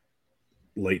about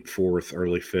late 4th,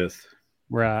 early 5th.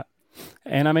 Right.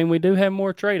 And I mean, we do have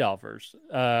more trade offers.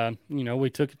 We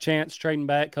took a chance trading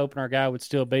back, hoping our guy would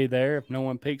still be there. If no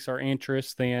one piques our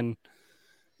interest, then,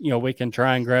 we can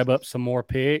try and grab up some more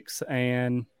picks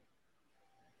and,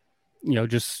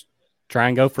 just try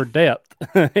and go for depth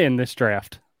in this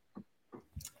draft.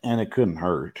 And it couldn't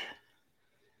hurt.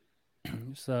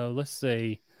 So let's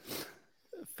see.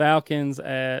 Falcons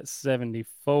at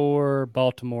 74,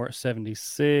 Baltimore at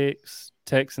 76,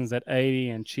 Texans at 80,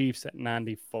 and Chiefs at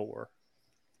 94.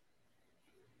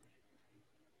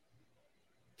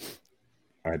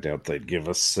 I doubt they'd give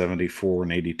us 74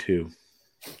 and 82.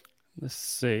 Let's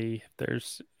see if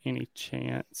there's any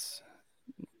chance.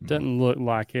 Doesn't look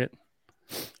like it.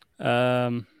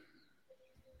 I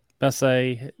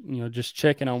say, just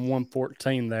checking on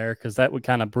 114 there, because that would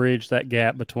kind of bridge that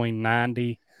gap between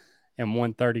 90 and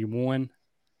 131.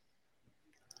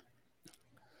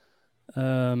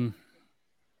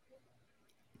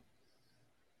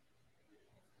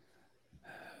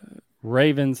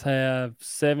 Ravens have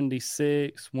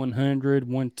 76, 100,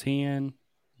 110,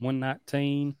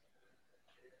 119.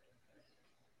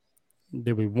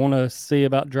 Do we want to see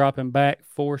about dropping back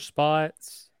 4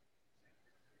 spots?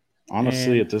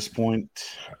 Honestly, at this point,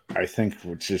 I think it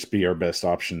would just be our best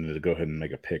option to go ahead and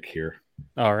make a pick here.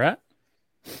 All right.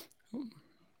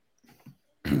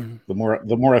 The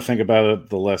more I think about it,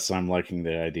 the less I'm liking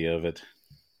the idea of it.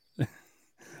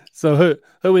 So who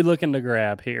are we looking to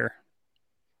grab here?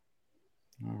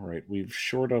 All right, we've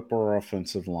shored up our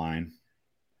offensive line.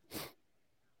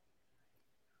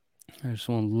 I just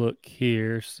want to look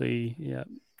here, see. Yeah,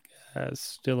 guys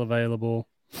still available.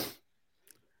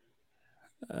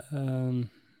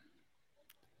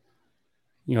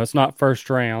 It's not first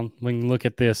round. We can look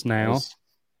at this now.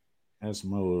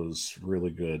 Asmo is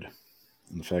really good.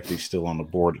 And the fact he's still on the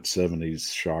board at 70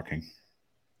 is shocking.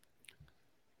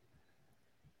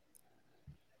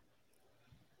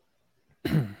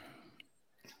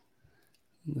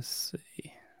 Let's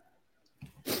see.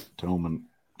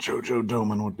 Jojo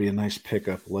Doman would be a nice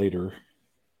pickup later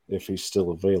if he's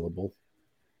still available.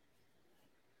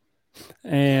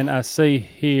 And I see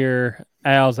here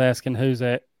Al's asking who's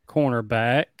at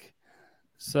cornerback.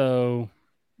 So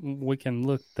we can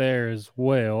look there as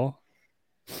well.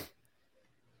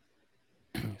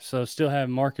 So still have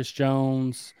Marcus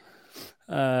Jones,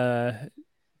 Jalen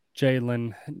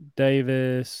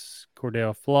Davis,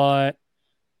 Cordell Flott.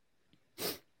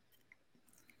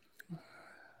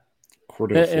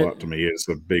 Cordell Flott to me is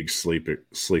a big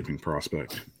sleeping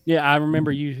prospect. Yeah, I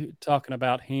remember you talking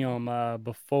about him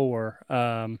before.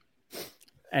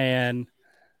 And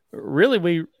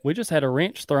really, we just had a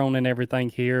wrench thrown in everything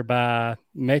here by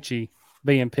Mechie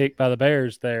being picked by the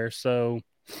Bears there. So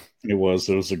it was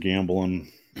a gamble, and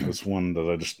it was one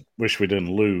that I just wish we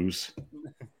didn't lose.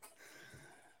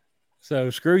 So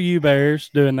screw you, Bears,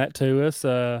 doing that to us.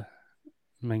 I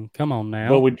mean, come on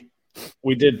now. Well,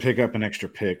 we did pick up an extra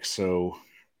pick, so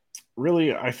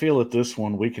really, I feel at this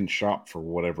one we can shop for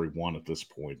whatever we want at this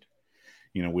point.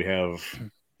 We have,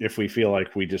 if we feel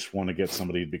like we just want to get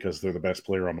somebody because they're the best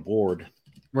player on the board,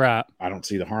 right? I don't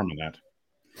see the harm in that.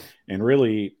 And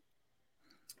really,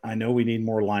 I know we need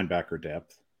more linebacker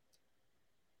depth,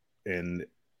 and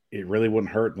it really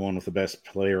wouldn't hurt going with the best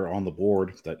player on the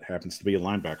board that happens to be a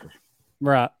linebacker.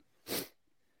 Right.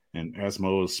 And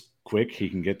Asmo is quick. He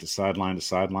can get to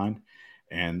sideline,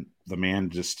 and the man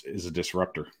just is a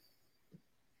disruptor.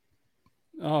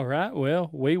 All right. Well,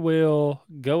 we will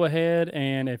go ahead,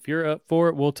 and if you're up for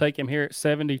it, we'll take him here at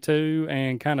 72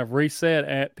 and kind of reset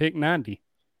at pick 90.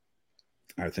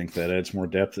 I think that adds more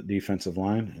depth at defensive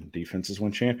line, and defenses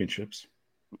win championships.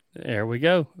 There we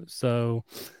go. So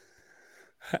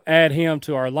add him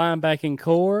to our linebacking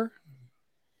core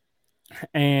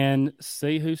and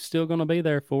see who's still going to be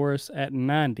there for us at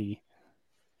 90.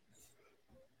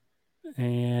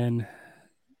 And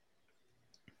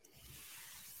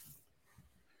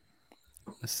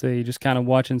let's see, just kind of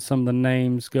watching some of the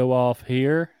names go off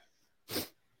here.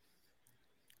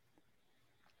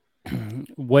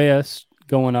 West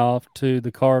going off to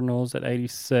the Cardinals at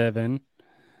 87.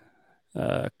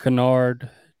 Kennard,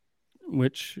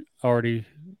 which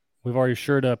we've already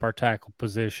shored up our tackle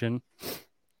position.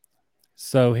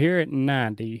 So here at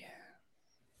 90,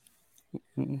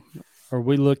 are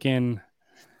we looking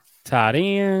tight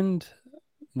end?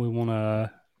 We want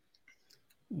to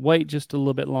wait just a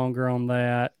little bit longer on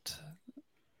that.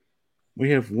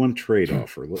 We have one trade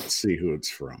offer. Let's see who it's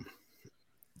from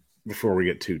before we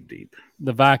get too deep.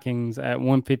 The Vikings at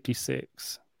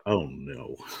 156. Oh,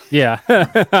 no. Yeah,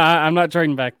 I'm not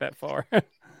trading back that far.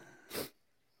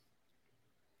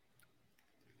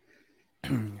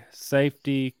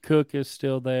 Safety, Cook is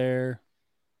still there.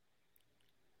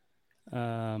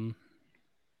 Dice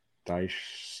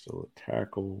still a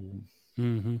tackle.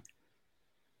 Mm-hmm.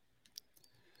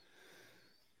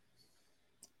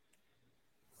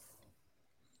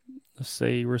 Let's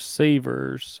see,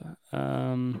 receivers.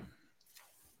 Let's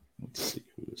see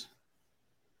who's.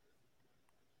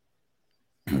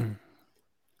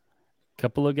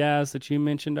 Couple of guys that you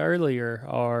mentioned earlier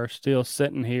are still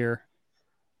sitting here.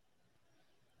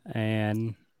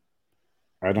 And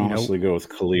I'd honestly go with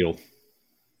Khalil.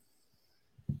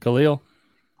 Khalil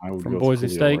I would from go Boise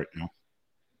with Khalil State. right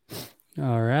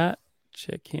now. All right.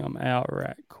 Check him out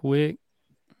right quick.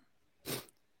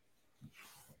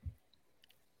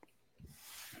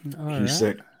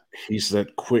 He's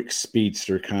that quick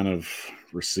speedster kind of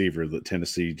receiver that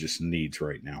Tennessee just needs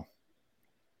right now.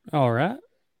 All right.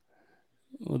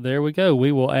 Well, there we go.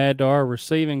 We will add to our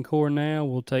receiving core now.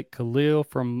 We'll take Khalil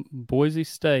from Boise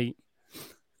State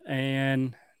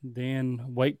and then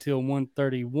wait till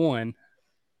 131.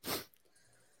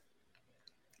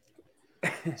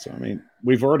 So, I mean,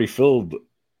 we've already filled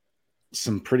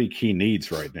some pretty key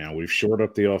needs right now. We've shored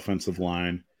up the offensive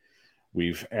line.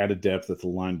 We've added depth at the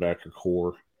linebacker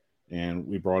core. And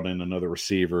we brought in another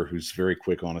receiver who's very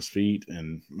quick on his feet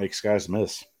and makes guys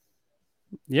miss.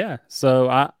 Yeah, so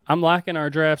I'm liking our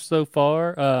draft so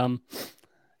far.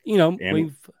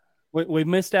 We've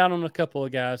missed out on a couple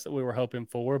of guys that we were hoping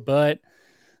for, but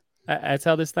that's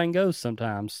how this thing goes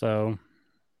sometimes. So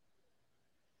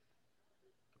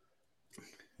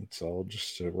it's all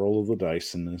just a roll of the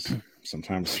dice in this.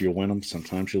 Sometimes you'll win them,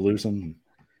 sometimes you lose them.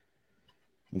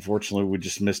 Unfortunately, we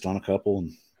just missed on a couple.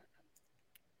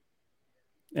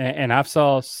 And I've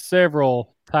saw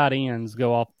several tight ends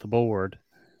go off the board.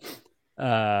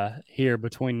 Here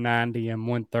between 90 and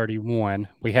 131.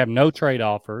 We have no trade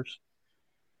offers.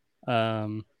 I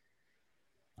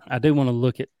do want to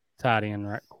look at tight end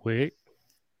right quick.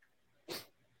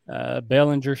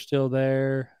 Bellinger's still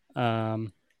there.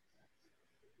 The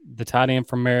tight end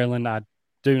from Maryland, I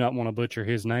do not want to butcher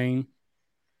his name.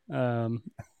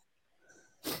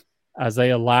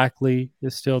 Isaiah Likely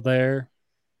is still there.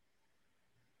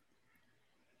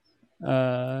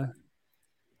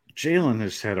 Jalen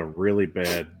has had a really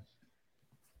bad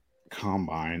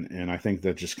combine, and I think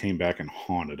that just came back and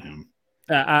haunted him.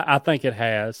 I think it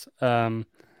has. And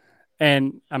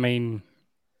I mean,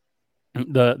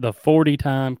 the 40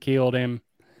 time killed him.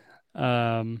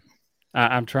 I'm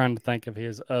trying to think of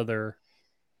his other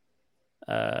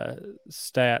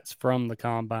stats from the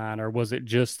combine, or was it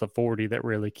just the 40 that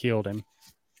really killed him?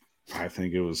 I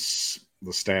think it was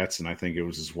the stats, and I think it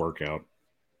was his workout.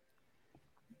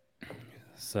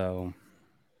 So,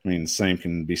 I mean, the same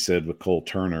can be said with Cole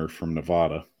Turner from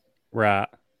Nevada. Right.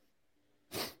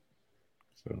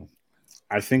 So,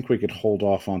 I think we could hold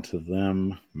off onto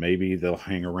them. Maybe they'll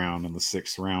hang around in the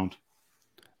 6th round.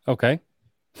 Okay.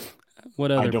 What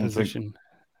other position?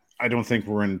 I don't think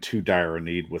we're in too dire a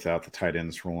need without the tight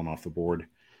ends rolling off the board.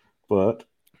 But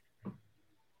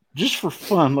just for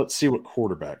fun, let's see what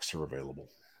quarterbacks are available.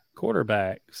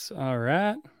 Quarterbacks. All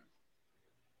right.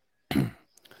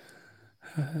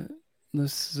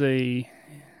 Let's see.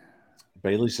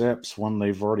 Bailey Zapp's one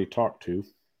they've already talked to.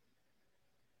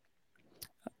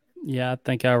 Yeah, I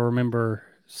think I remember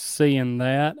seeing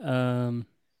that.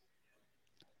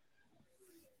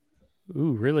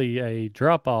 Really a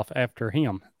drop off after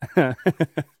him.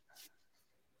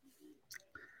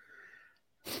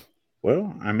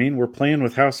 Well, I mean, we're playing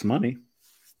with house money.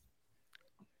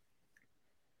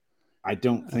 I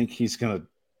don't think he's going to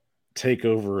take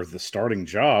over the starting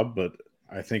job, but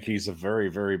I think he's a very,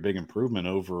 very big improvement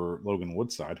over Logan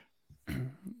Woodside.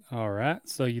 All right.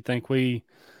 So you think we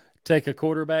Take a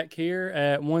quarterback here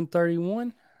at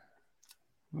 131.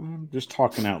 I'm just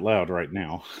talking out loud right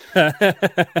now. Trying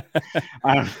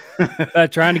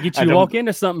to get you to walk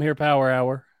into something here, Power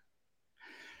Hour.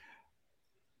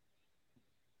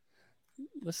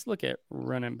 Let's look at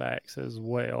running backs as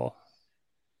well.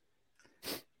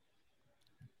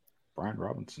 Brian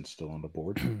Robinson's still on the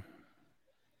board.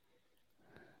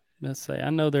 Let's say I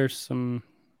know there's some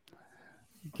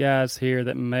guys here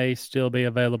that may still be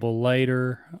available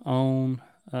later on,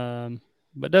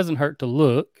 but it doesn't hurt to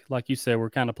look. Like you said, we're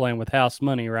kind of playing with house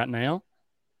money right now.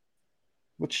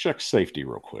 Let's check safety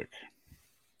real quick.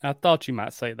 I thought you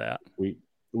might say that.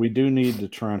 We do need to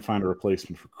try and find a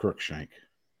replacement for Crookshank.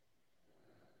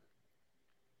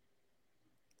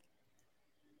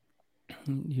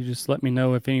 You just let me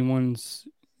know if anyone's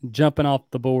jumping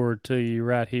off the board to you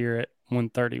right here at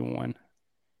 131.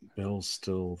 Bell's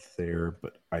still there,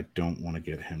 but I don't want to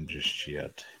get him just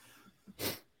yet.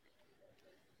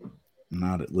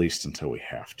 Not at least until we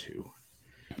have to.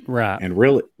 Right. And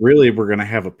really we're going to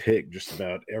have a pick just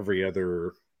about every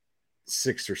other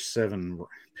 6 or 7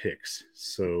 picks.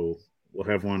 So we'll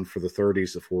have one for the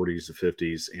 30s, the 40s, the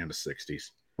 50s, and the 60s.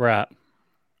 Right.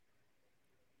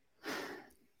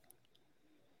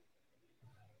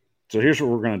 So here's what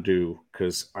we're going to do,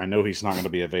 because I know he's not going to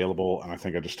be available, and I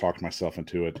think I just talked myself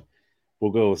into it.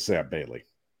 We'll go with Zap Bailey.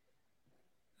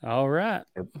 All right.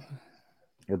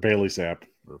 Or Bailey Zapp.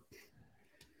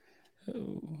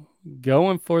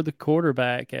 Going for the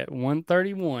quarterback at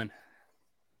 131.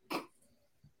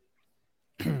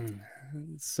 Let's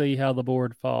see how the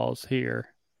board falls here.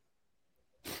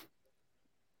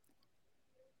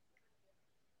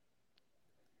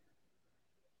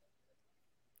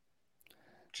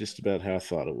 Just about how I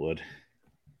thought it would.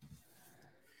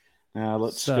 Now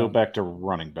let's go back to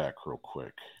running back real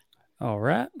quick. All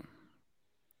right.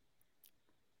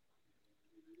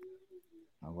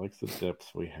 I like the depth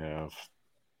we have,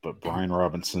 but Brian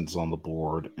Robinson's on the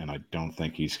board, and I don't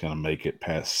think he's going to make it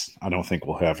past. I don't think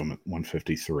we'll have him at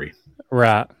 153.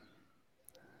 Right.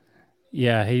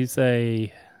 Yeah, he's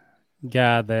a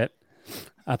guy that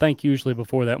I think usually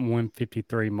before that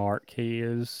 153 mark, he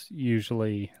is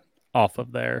usually off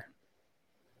of there.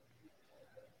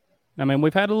 I mean,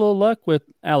 we've had a little luck with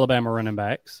Alabama running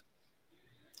backs,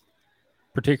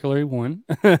 particularly one.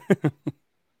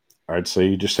 I'd say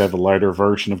you just have a lighter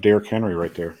version of Derrick Henry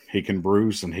right there. He can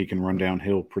bruise and he can run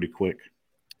downhill pretty quick.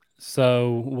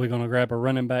 So we're going to grab a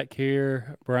running back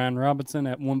here, Brian Robinson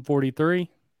at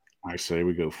 143. I say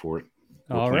we go for it.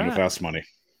 We're All playing right. with house money.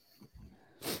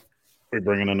 We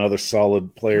bring in another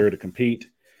solid player to compete.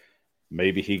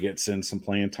 Maybe he gets in some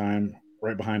playing time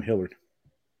right behind Hillard.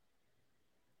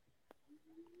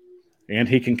 And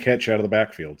he can catch out of the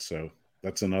backfield, so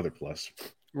that's another plus.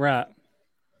 Right.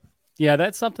 Yeah,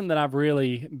 that's something that I've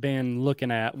really been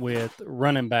looking at with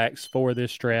running backs for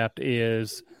this draft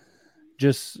is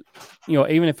just,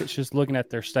 even if it's just looking at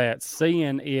their stats,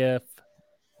 seeing if,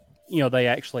 they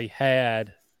actually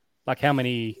had, like how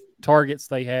many targets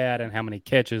they had and how many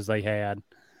catches they had.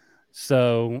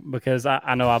 So, because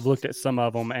I know I've looked at some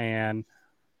of them and,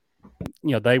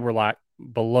 they were like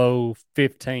below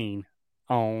 15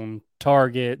 on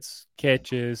targets,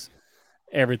 catches,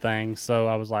 everything. So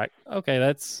I was like, okay,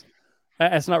 that's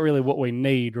not really what we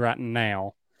need right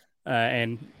now.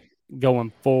 And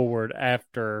going forward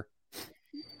after,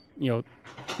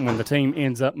 when the team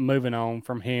ends up moving on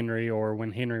from Henry or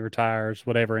when Henry retires,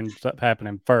 whatever ends up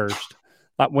happening first,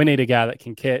 like we need a guy that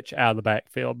can catch out of the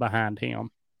backfield behind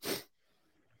him.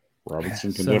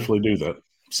 Robinson can definitely do that.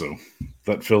 So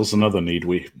that fills another need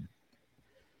we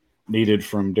needed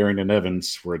from Darrington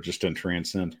Evans where it just didn't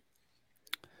transcend.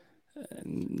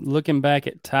 Looking back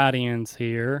at tight ends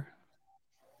here,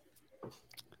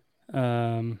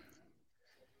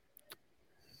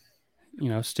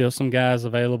 still some guys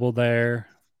available there.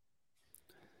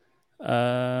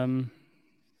 Let's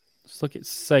look at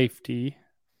safety.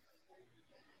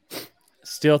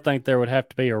 Still think there would have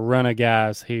to be a run of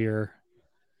guys here.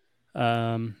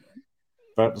 About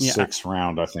the 6th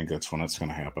round, I think that's when it's going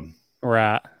to happen.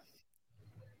 Right.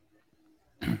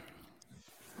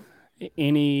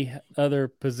 Any other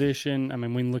position? I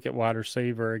mean, we can look at wide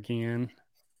receiver again.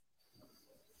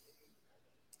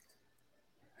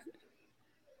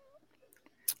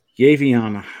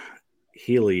 Yavion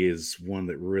Healy is one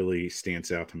that really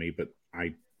stands out to me, but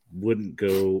I wouldn't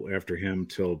go after him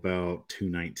till about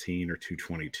 219 or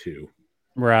 222.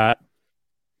 Right.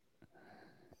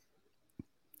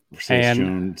 Mercedes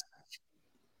Jones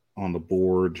on the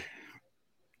board.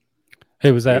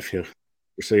 Who was that?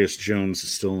 Mercedes Jones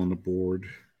is still on the board.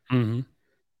 Mm-hmm.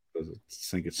 I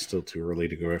think it's still too early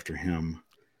to go after him.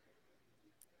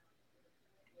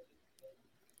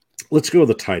 Let's go with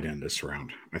the tight end this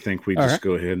round. I think we All just right.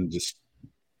 go ahead and just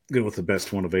go with the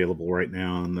best one available right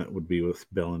now, and that would be with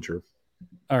Bellinger.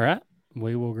 All right.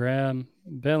 We will grab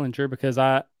Bellinger because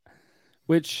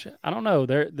which I don't know.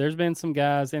 There's been some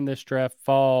guys in this draft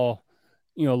fall,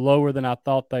 lower than I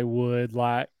thought they would.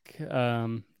 Like,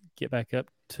 get back up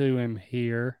to him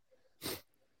here.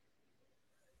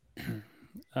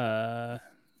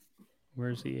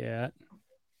 Where's he at?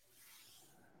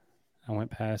 I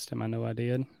went past him. I know I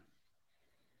did.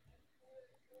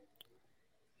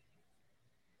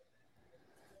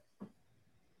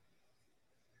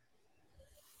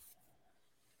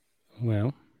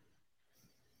 Well,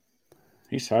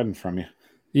 he's hiding from you.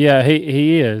 Yeah,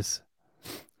 he is.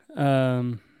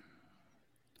 The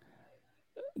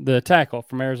tackle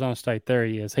from Arizona State, there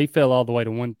he is. He fell all the way to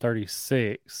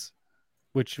 136,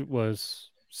 which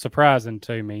was surprising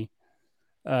to me.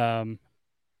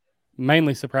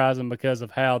 Mainly surprising because of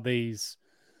how these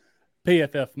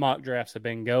PFF mock drafts have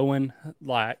been going,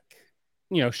 like,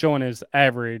 showing his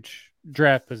average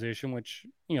draft position, which,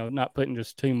 not putting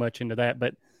just too much into that,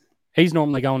 but he's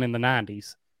normally gone in the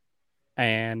 90s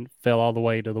and fell all the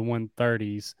way to the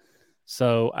 130s.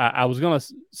 So I was going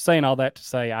to saying all that to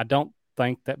say I don't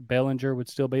think that Bellinger would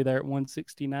still be there at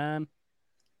 169.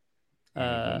 I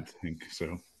don't think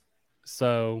so.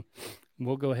 So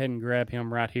we'll go ahead and grab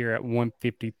him right here at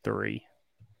 153.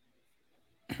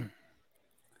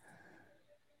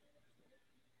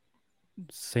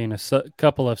 Seeing a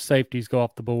couple of safeties go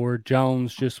off the board.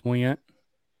 Jones just went.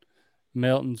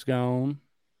 Melton's gone.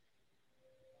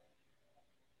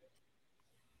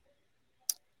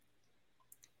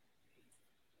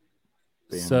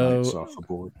 Knight's off the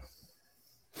board.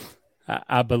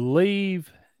 I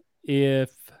believe if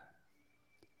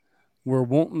we're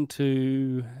wanting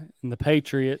to, and the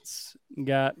Patriots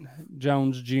got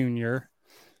Jones Jr.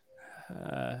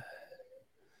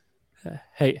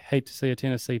 Hate to see a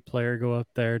Tennessee player go up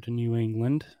there to New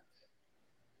England.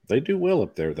 They do well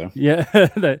up there, though. Yeah.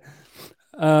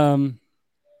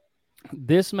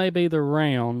 This may be the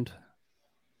round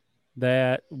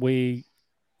that we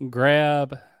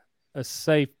grab a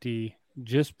safety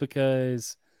just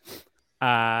because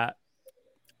I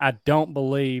don't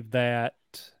believe that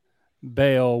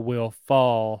Bell will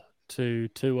fall to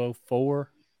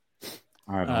 204.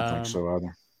 I don't think so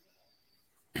either.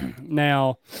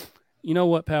 Now, you know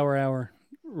what, Power Hour?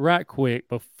 Right quick,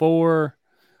 before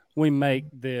we make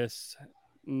this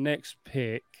next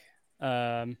pick,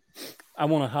 I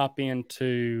want to hop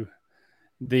into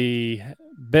the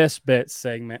best bet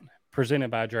segment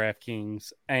presented by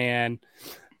DraftKings. And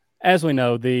as we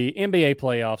know, the NBA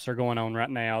playoffs are going on right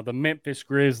now. The Memphis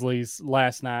Grizzlies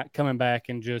last night coming back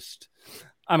and just,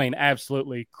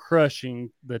 absolutely crushing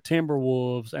the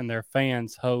Timberwolves and their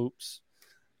fans' hopes.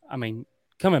 Coming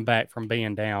back from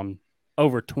being down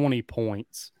over 20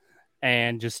 points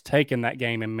and just taking that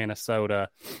game in Minnesota.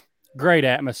 Great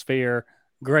atmosphere,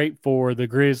 great for the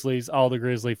Grizzlies, all the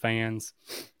Grizzly fans.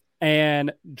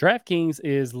 And DraftKings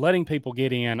is letting people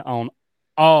get in on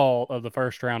all of the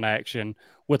first round action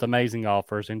with amazing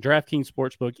offers. And DraftKings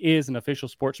Sportsbook is an official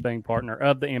sports betting partner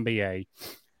of the NBA.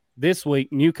 This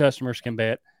week, new customers can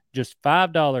bet just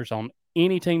 $5 on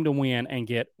any team to win and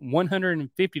get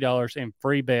 $150 in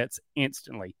free bets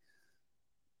instantly.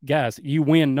 Guys, you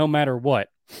win no matter what.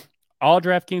 All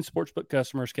DraftKings Sportsbook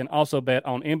customers can also bet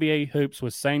on NBA hoops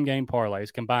with same-game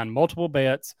parlays. Combine multiple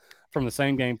bets from the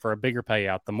same game for a bigger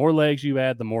payout. The more legs you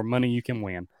add, the more money you can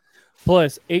win.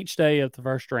 Plus, each day of the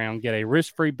first round, get a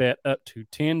risk-free bet up to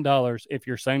 $10 if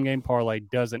your same-game parlay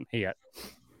doesn't hit.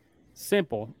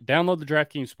 Simple. Download the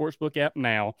DraftKings Sportsbook app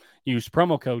now. Use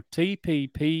promo code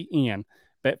TPPN.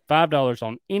 Bet $5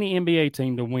 on any NBA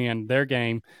team to win their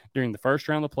game during the first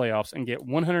round of the playoffs and get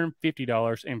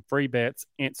 $150 in free bets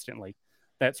instantly.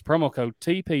 That's promo code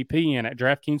TPPN at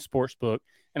DraftKings Sportsbook,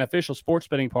 an official sports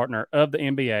betting partner of the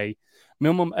NBA.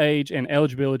 Minimum age and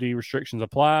eligibility restrictions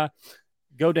apply.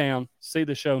 Go down, see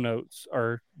the show notes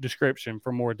or description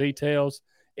for more details.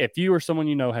 If you or someone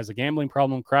you know has a gambling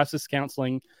problem, crisis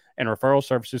counseling and referral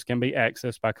services can be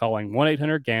accessed by calling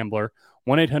 1-800-GAMBLER,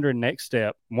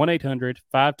 1-800-NEXT-STEP,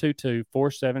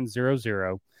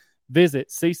 1-800-522-4700. Visit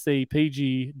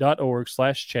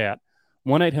ccpg.org/chat,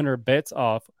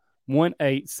 1-800-BETS-OFF,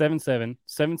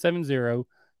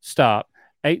 1-877-770-STOP,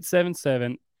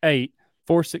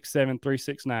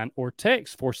 877-8-467-369, or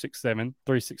text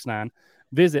 467-369.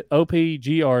 Visit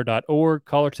opgr.org,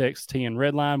 call or text TN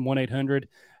Redline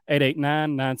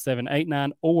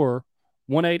 1-800-889-9789 or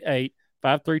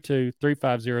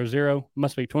 1-888-532-3500.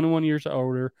 Must be 21 years or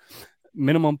older.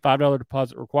 Minimum $5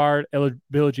 deposit required.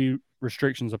 Eligibility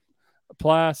restrictions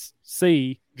apply.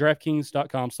 See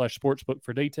DraftKings.com/sportsbook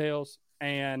for details.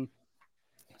 And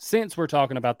since we're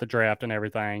talking about the draft and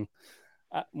everything,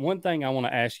 one thing I want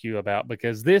to ask you about,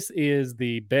 because this is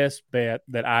the best bet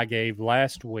that I gave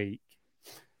last week.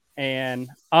 And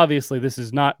obviously, this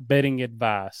is not betting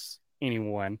advice,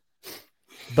 anyone.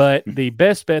 But the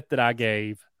best bet that I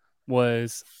gave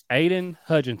was Aiden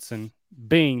Hutchinson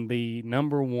being the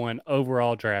number 1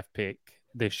 overall draft pick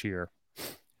this year.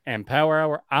 And Power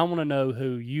Hour, I want to know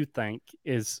who you think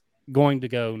is going to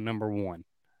go number 1.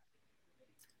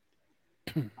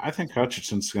 I think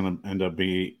Hutchinson's going to end up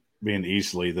being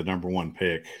easily the number 1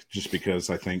 pick, just because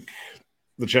I think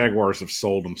the Jaguars have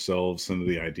sold themselves into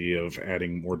the idea of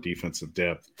adding more defensive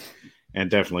depth and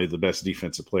definitely the best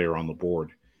defensive player on the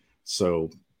board. So,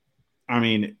 I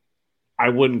mean, I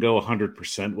wouldn't go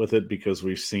 100% with it, because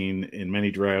we've seen in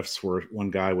many drafts where one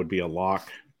guy would be a lock,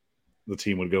 the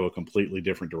team would go a completely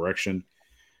different direction,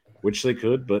 which they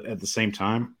could. But at the same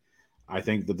time, I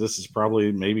think that this is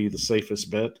probably maybe the safest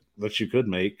bet that you could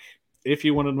make if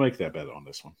you wanted to make that bet on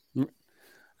this one.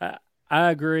 I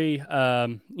agree.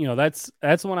 That's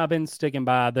one I've been sticking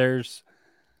by. There's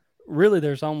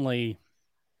only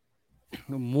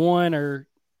one, or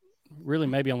really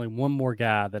maybe only one more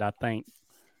guy that I think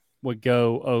would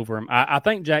go over him. I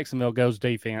think Jacksonville goes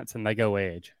defense and they go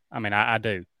edge. I mean, I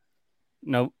do.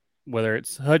 No, whether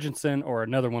it's Hutchinson or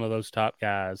another one of those top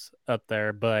guys up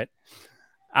there, but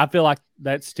I feel like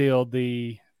that's still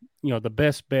the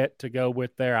best bet to go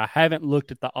with there. I haven't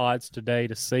looked at the odds today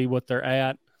to see what they're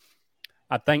at.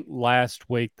 I think last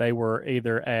week they were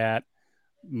either at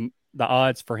the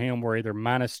odds for him were either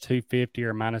 -250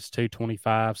 or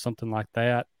 -225, something like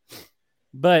that.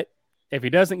 But if he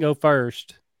doesn't go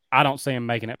first, I don't see him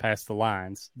making it past the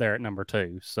lines there at number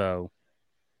 2. So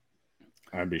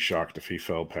I'd be shocked if he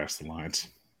fell past the lines.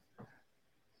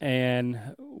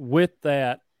 And with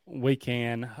that, we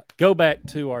can go back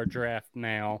to our draft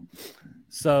now.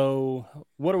 So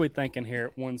what are we thinking here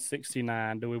at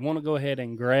 169? Do we want to go ahead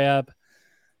and grab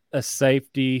a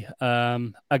safety?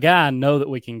 A guy I know that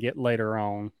we can get later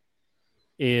on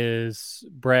is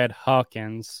Brad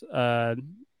Hawkins.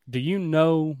 Do you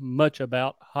know much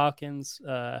about Hawkins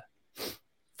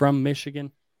from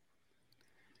Michigan?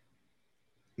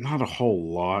 Not a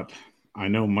whole lot. I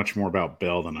know much more about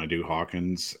Bell than I do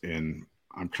Hawkins, and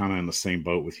I'm kind of in the same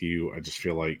boat with you. I just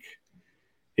feel like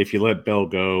if you let Bell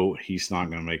go, he's not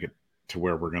going to make it to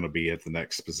where we're going to be at the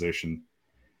next position,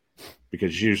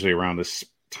 because usually around this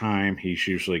time, he's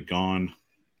usually gone.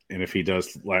 And if he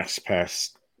does last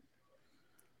past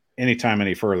anytime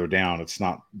any further down, it's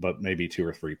not but maybe 2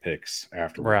 or 3 picks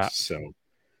afterwards. Right. So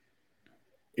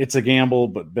it's a gamble,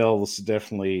 but Bell's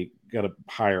definitely got a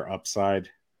higher upside.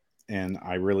 And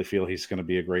I really feel he's going to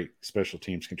be a great special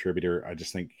teams contributor. I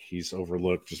just think he's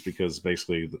overlooked just because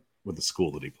basically with the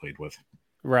school that he played with.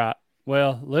 Right.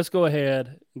 Well, let's go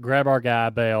ahead, grab our guy,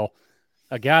 Bell,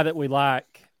 a guy that we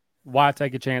like. Why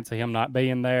take a chance of him not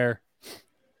being there?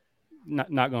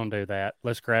 Not going to do that.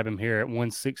 Let's grab him here at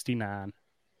 169.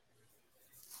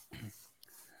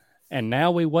 And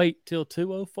now we wait till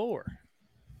 204.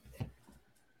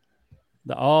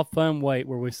 The all-fun wait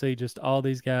where we see just all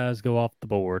these guys go off the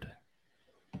board.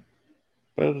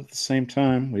 But at the same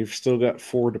time, we've still got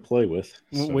 4 to play with.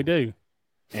 So. We do.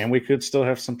 And we could still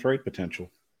have some trade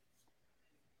potential.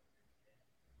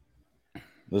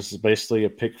 This is basically a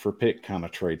pick-for-pick kind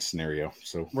of trade scenario.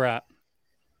 So right.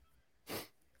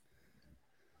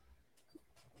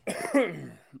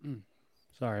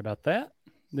 Sorry about that.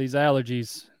 These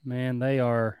allergies, man,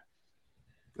 they're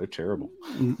terrible.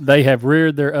 They have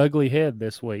reared their ugly head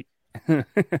this week.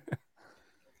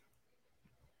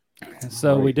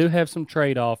 So right. We do have some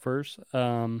trade offers.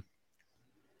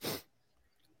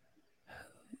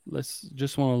 Let's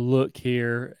just want to look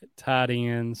here at tight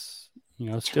ends.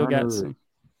 Still Turner got some.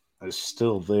 Is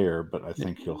still there, but I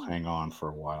think he'll hang on for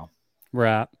a while.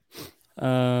 Right.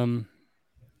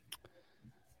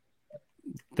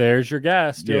 There's your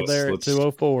guy still there at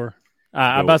 204.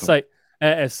 I'm about to say,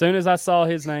 as soon as I saw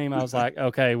his name, I was like,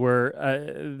 okay,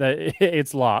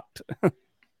 it's locked.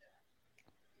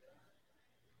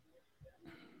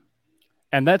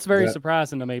 And that's very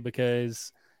surprising to me,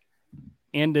 because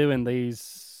in doing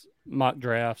these mock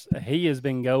drafts, he has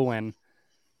been going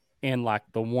in like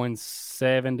the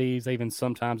 170s, even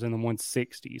sometimes in the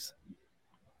 160s.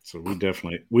 So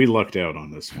we lucked out on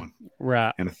this one.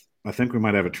 Right. And I think we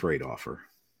might have a trade offer.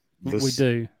 We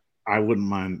do. I wouldn't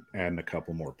mind adding a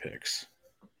couple more picks.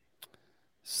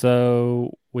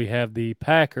 So we have the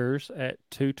Packers at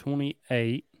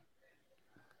 228.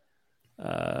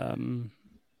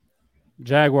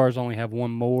 Jaguars only have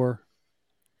one more.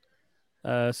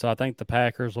 So I think the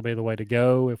Packers will be the way to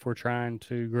go if we're trying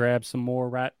to grab some more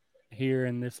right here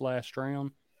in this last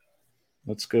round.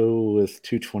 Let's go with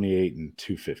 228 and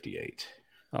 258.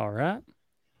 All right.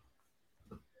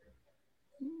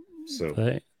 So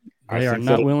they are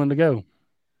not willing to go.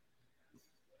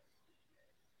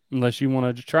 Unless you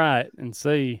wanted to try it and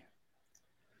see.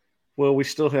 Well, we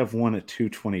still have one at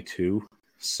 222.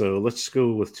 So let's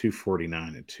go with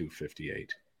 249 and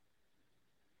 258.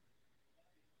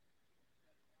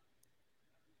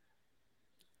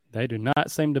 They do not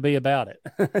seem to be about it.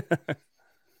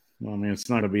 Well, I mean, it's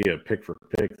not going to be a pick for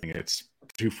pick thing. It's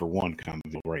 2-for-1 kind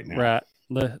of deal right now.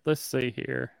 Right. Let's see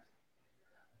here.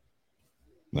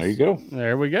 There you go.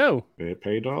 There we go. It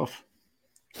paid off.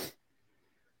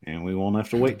 And we won't have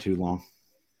to wait too long.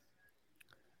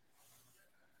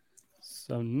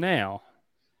 So now.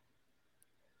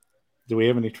 Do we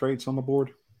have any trades on the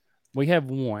board? We have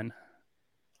one.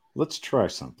 Let's try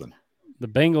something. The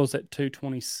Bengals at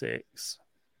 226.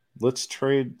 Let's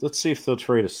see if they'll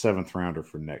trade a 7th rounder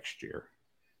for next year.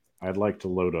 I'd like to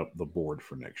load up the board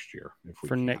for next year.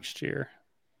 Next year.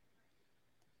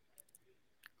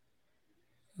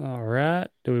 All right.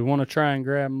 Do we want to try and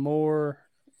grab more,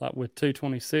 like with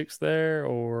 226 there,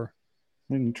 or?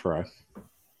 We can try.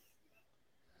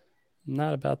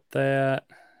 Not about that.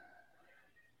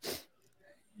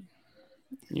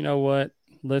 You know what?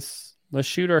 Let's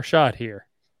shoot our shot here.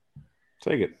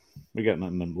 Take it. We got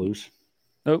nothing to lose.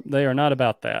 Nope, they are not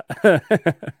about that.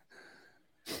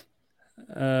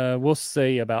 We'll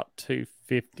see about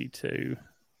 252.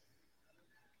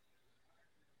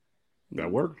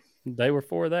 That worked. They were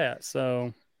for that.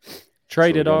 So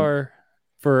traded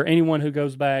for anyone who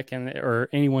goes back or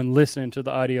anyone listening to the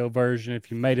audio version,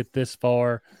 if you made it this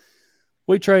far,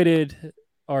 we traded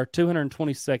our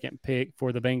 222nd pick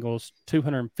for the Bengals,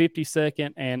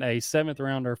 252nd, and a 7th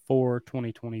rounder for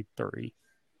 2023.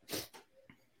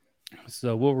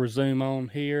 So we'll resume on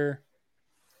here.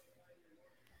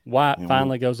 White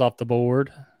finally goes off the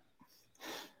board.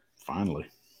 Finally.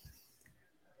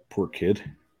 Poor kid.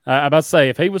 I about to say,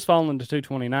 if he was falling to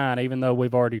 229, even though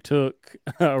we've already took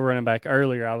a running back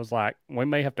earlier, I was like, we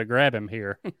may have to grab him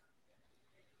here.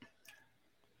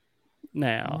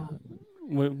 Now,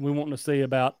 we want to see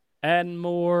about adding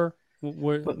more.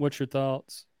 What's your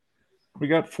thoughts? We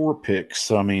got 4 picks.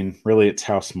 So, I mean, really, it's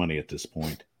house money at this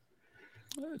point.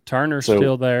 Turner's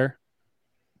still there.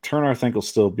 Turner, I think, will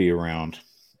still be around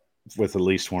with at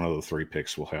least one of the 3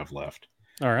 picks we'll have left.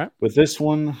 All right. With this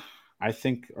one, I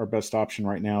think our best option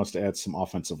right now is to add some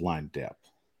offensive line depth.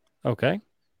 Okay.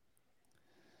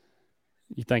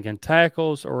 You thinking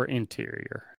tackles or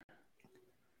interior?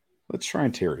 Let's try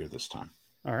interior this time.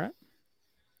 All right.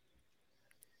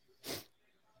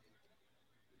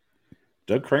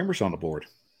 Doug Kramer's on the board.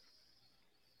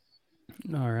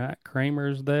 All right.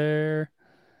 Kramer's there.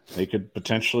 They could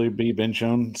potentially be Ben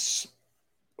Jones'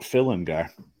 fill-in guy.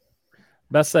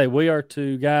 But I say we are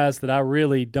 2 guys that I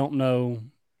really don't know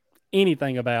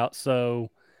anything about. So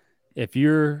if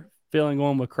you're feeling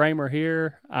going with Kramer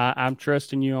here, I'm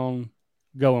trusting you on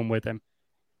going with him.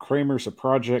 Kramer's a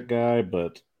project guy,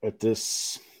 but at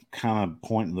this kind of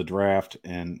point in the draft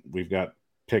and we've got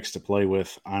picks to play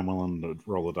with, I'm willing to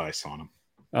roll the dice on him.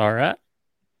 All right.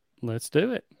 Let's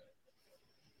do it.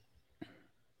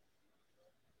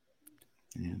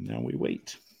 And now we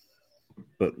wait.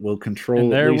 But we'll control.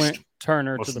 And there went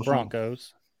Turner to the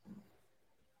Broncos.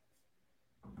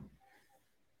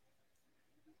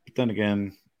 But then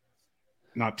again,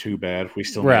 not too bad. We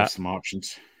still have some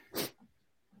options.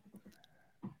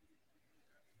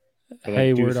 But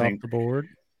Hayward off the board.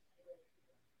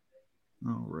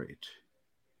 All right.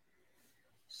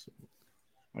 So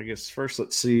I guess first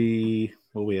let's see.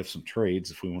 Well, we have some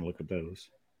trades if we want to look at those.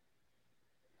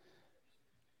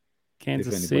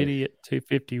 Kansas City at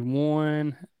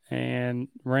 251 and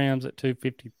Rams at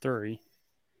 253.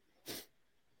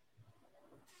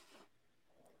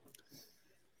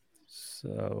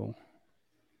 So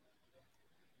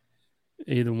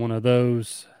either one of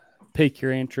those pique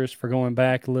your interest for going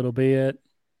back a little bit.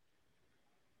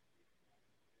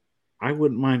 I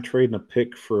wouldn't mind trading a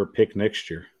pick for a pick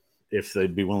next year if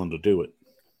they'd be willing to do it.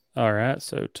 All right,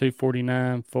 so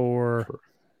 249 for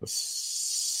the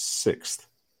 6th.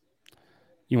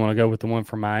 You want to go with the one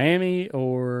from Miami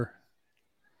or?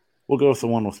 We'll go with the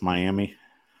one with Miami.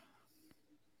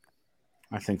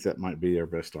 I think that might be our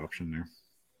best option there.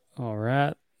 All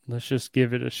right. Let's just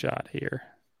give it a shot here.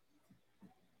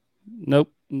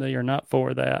 Nope, they are not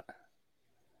for that.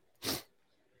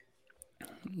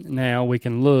 Now we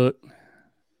can look.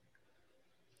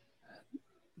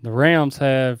 The Rams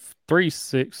have 3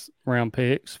 6-round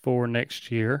picks for next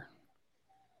year.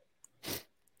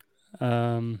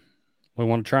 We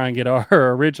want to try and get our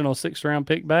original 6th round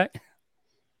pick back.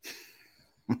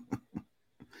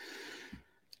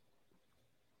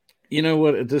 You know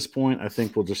what? At this point, I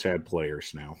think we'll just add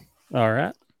players now. All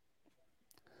right.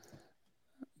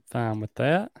 Fine with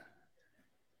that.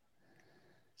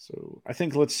 So I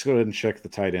think let's go ahead and check the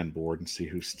tight end board and see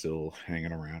who's still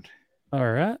hanging around.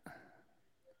 All right.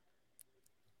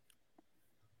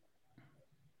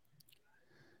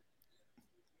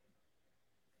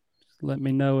 Just let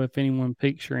me know if anyone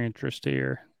piques your interest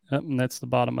here. Oh, and that's the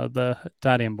bottom of the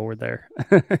tight end board there.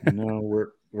 No,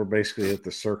 we're basically at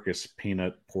the circus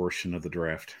peanut portion of the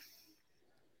draft.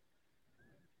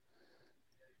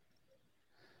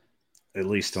 At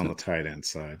least on the tight end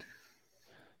side.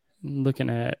 Looking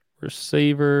at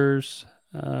receivers.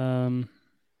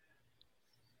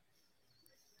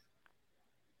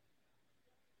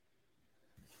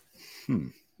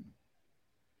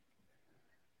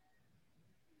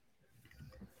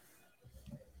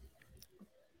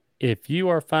 If you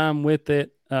are fine with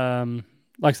it, like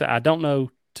I said, I don't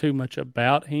know too much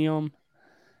about him,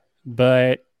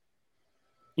 but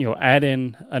add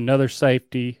in another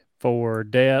safety for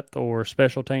depth or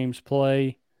special teams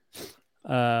play.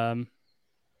 I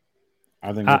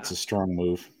think that's a strong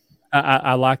move.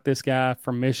 I like this guy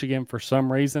from Michigan for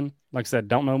some reason. Like I said,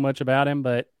 don't know much about him,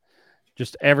 but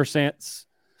just ever since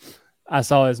I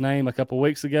saw his name a couple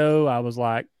weeks ago, I was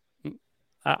like,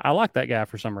 I like that guy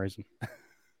for some reason.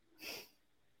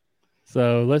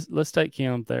 So let's take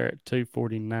him there at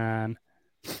 249.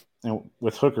 Now,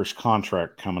 with Hooker's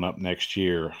contract coming up next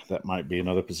year, that might be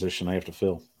another position they have to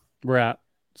fill. Right.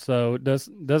 So it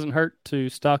doesn't hurt to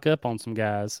stock up on some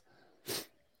guys.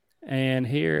 And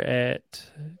here at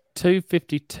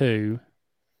 252,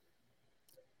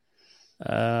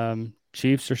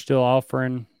 Chiefs are still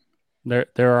offering their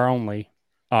our only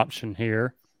option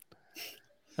here.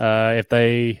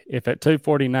 If at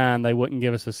 249 they wouldn't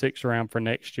give us a 6th round for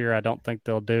next year, I don't think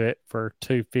they'll do it for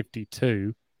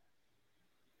 252.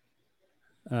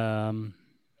 Unless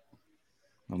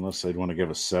they'd want to give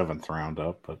a 7th round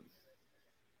up, but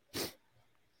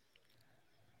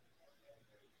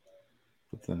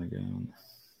then again,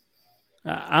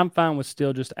 I'm fine with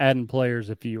still just adding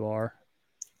players if you are.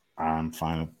 I'm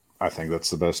fine. I think that's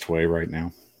the best way right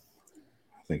now.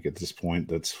 I think at this point,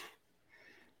 that's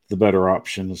the better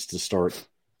option is to start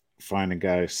finding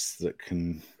guys that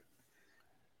can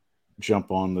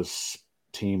jump on this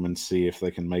team and see if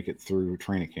they can make it through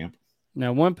training camp.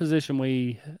 Now, one position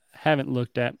we haven't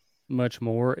looked at much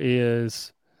more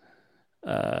is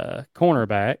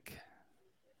cornerback.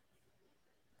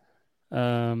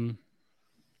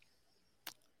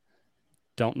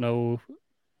 Don't know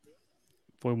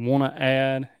if we want to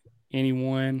add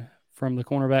anyone from the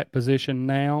cornerback position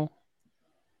now.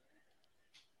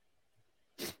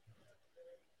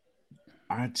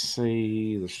 I'd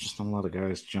say there's just a lot of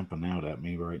guys jumping out at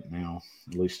me right now,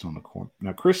 at least on the corner.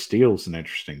 Now, Chris Steele's an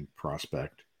interesting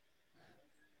prospect.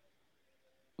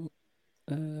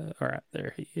 All right,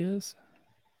 there he is.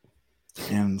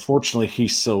 And unfortunately,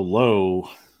 he's so low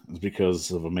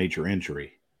because of a major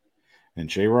injury. And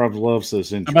J-Rob loves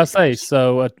those injuries. I'm about to say,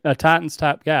 so a Titans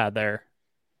type guy there.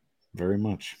 Very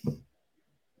much.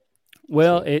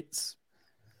 Well,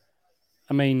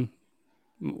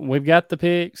 we've got the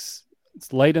picks.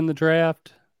 It's late in the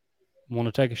draft. Want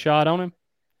to take a shot on him?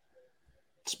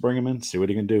 Let's bring him in, see what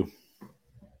he can do.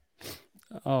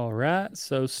 All right.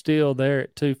 So still there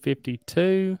at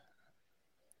 252.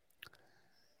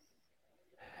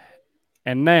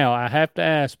 And now I have to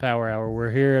ask, Power Hour, we're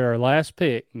here at our last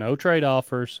pick. No trade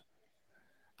offers.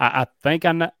 I think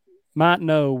I might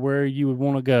know where you would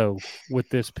want to go with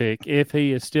this pick if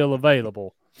he is still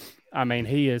available. I mean,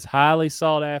 he is highly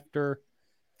sought after.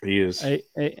 He is.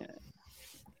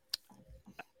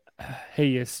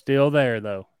 He is still there,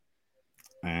 though.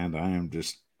 And I am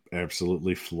just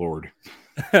absolutely floored.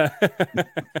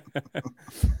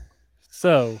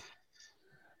 So,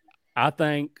 I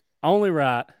think only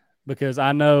right, because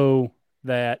I know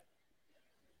that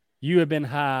you have been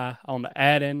high on the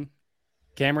add-in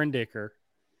Cameron Dicker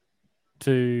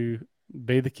to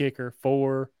be the kicker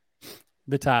for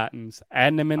the Titans,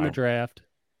 adding him in the draft.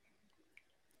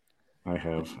 I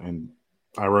have, and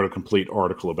I wrote a complete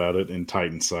article about it in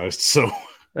Titan sized, so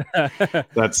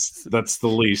that's the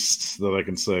least that I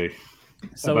can say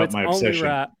about my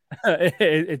obsession.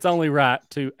 It's only right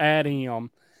to add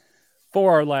him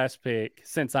for our last pick,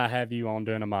 since I have you on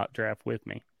doing a mock draft with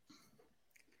me.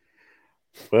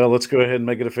 Well, let's go ahead and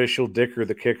make it official. Dicker,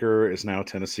 the kicker, is now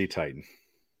Tennessee Titan.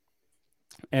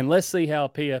 And let's see how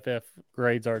PFF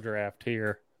grades our draft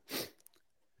here.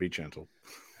 Be gentle.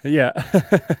 Yeah.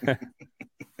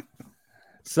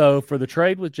 So for the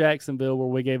trade with Jacksonville, where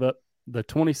we gave up the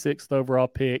 26th overall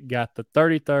pick, got the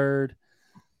 33rd,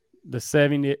 the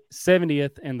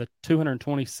 70th, and the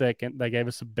 222nd, they gave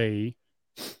us a B.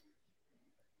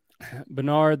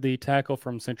 Bernard, the tackle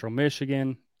from Central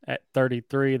Michigan, at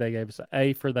 33, they gave us an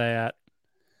A for that.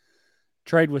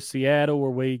 Trade with Seattle,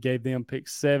 where we gave them pick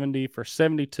 70 for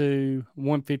 72,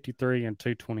 153, and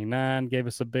 229, gave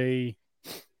us a B.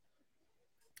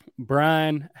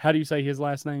 Brian, how do you say his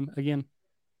last name again?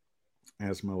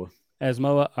 Asmoa.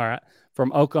 All right.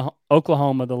 From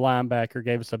Oklahoma, the linebacker,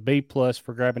 gave us a B+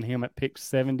 for grabbing him at pick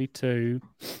 72.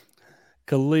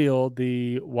 Khalil,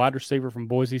 the wide receiver from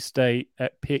Boise State,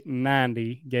 at pick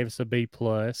 90, gave us a B+.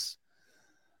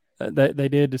 They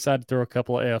did decide to throw a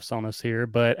couple of Fs on us here,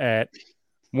 but at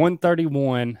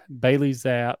 131, Bailey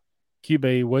Zapp,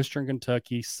 QB, Western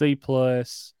Kentucky, C+.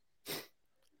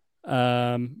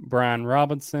 Brian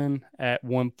Robinson at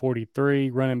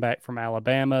 143, running back from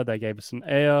Alabama, they gave us an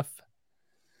F.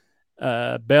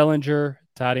 Bellinger,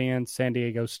 tight end, San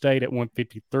Diego State, at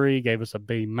 153, gave us a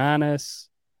B-.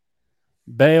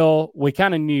 Bell, we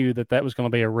kind of knew that was going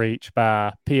to be a reach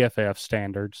by PFF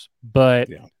standards, but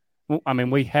I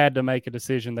mean, we had to make a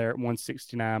decision there at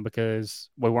 169 because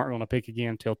we weren't going to pick again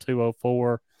until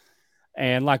 204.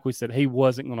 And like we said, he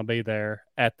wasn't going to be there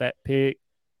at that pick.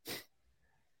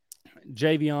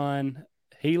 Javion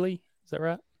Healy, is that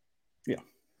right? Yeah.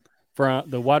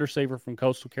 From the wide receiver from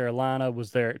Coastal Carolina,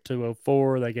 was there at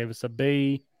 204. They gave us a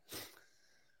B.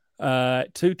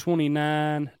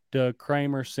 229, Doug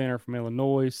Kramer, center from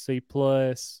Illinois, C+.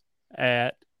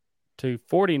 At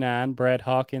 249, Brad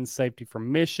Hawkins, safety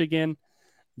from Michigan,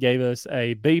 gave us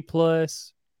a B+.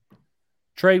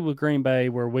 Trade with Green Bay,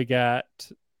 where we got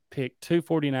pick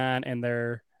 249 and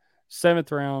their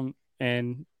 7th round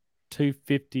and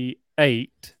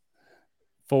 258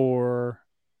 for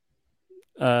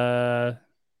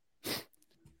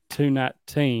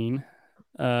 219.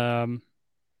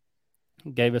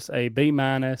 Gave us a B-.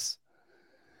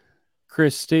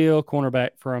 Chris Steele,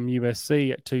 cornerback from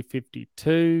USC, at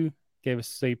 252, gave us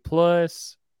C+.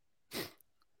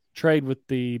 Trade with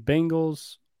the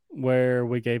Bengals, where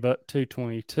we gave up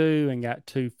 222 and got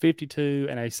 252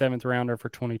 and a 7th rounder for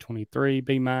 2023,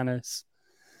 B-.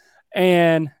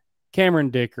 And Cameron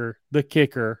Dicker, the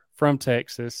kicker from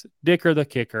Texas, Dicker the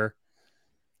kicker,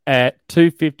 at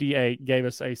 258, gave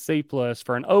us a C+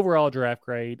 for an overall draft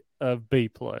grade of B+.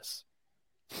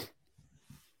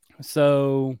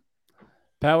 So,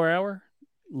 Power Hour,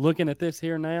 looking at this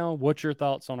here now, what's your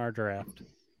thoughts on our draft?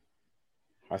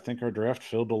 I think our draft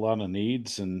filled a lot of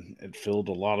needs, and it filled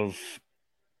a lot of,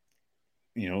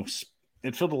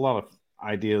 it filled a lot of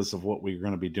ideas of what we're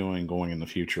going to be doing going in the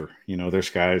future. There's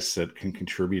guys that can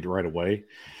contribute right away.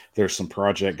 There's some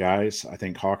project guys. I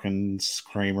think Hawkins,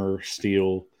 Kramer,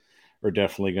 Steele are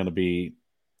definitely going to be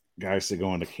guys that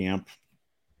go into camp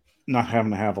not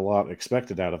having to have a lot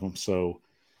expected out of them. So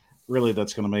really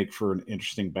that's going to make for an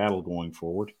interesting battle going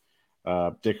forward.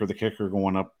 Dicker the kicker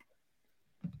going up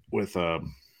with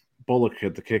Bullock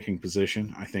at the kicking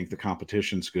position. I think the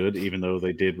competition's good, even though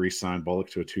they did re-sign Bullock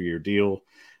to a 2-year deal.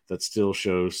 That still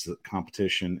shows that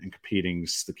competition and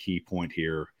competing's the key point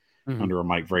here under a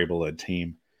Mike Vrabel-led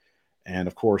team. And,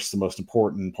 of course, the most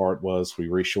important part was we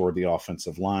reshored the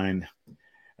offensive line,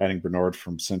 adding Bernard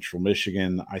from Central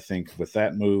Michigan. I think with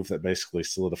that move, that basically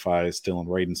solidifies Dylan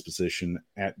Radin's position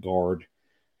at guard.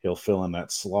 He'll fill in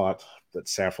that slot that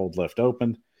Saffold left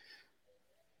open.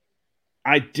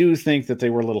 I do think that they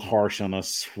were a little harsh on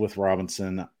us with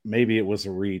Robinson. Maybe it was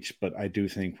a reach, but I do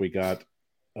think we got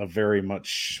a very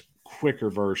much quicker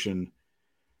version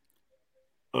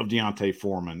of Deontay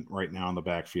Foreman right now in the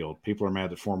backfield. People are mad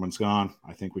that Foreman's gone.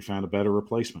 I think we found a better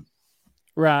replacement.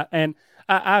 Right. And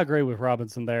I agree with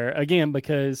Robinson there, again,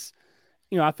 because,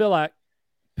 I feel like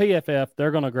PFF,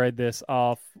 they're going to grade this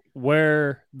off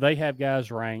where they have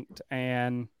guys ranked.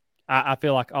 And I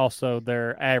feel like also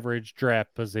their average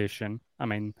draft position. I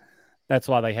mean, that's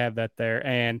why they have that there.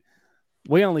 And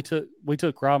we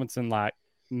took Robinson like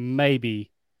maybe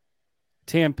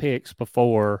 10 picks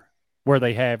before where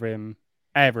they have him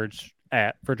average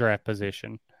at for draft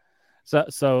position.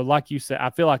 So like you said,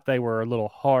 I feel like they were a little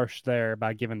harsh there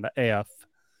by giving the F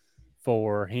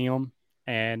for him.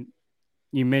 And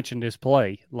you mentioned his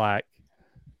play, like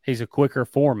he's a quicker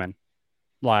Foreman.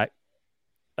 Like,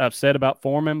 upset about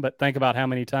Foreman, but think about how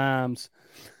many times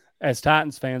as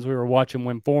Titans fans we were watching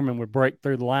when Foreman would break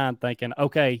through the line thinking,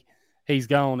 okay, he's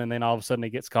gone, and then all of a sudden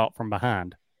he gets caught from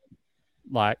behind.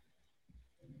 Like,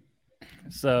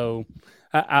 so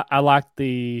I like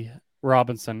the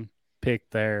Robinson pick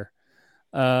there.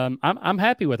 I'm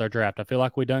happy with our draft. I feel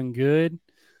like we done good.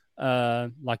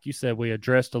 Like you said, we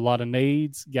addressed a lot of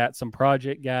needs, got some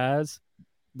project guys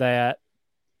that,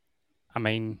 I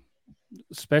mean,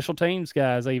 special teams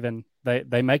guys even,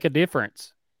 they make a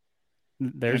difference.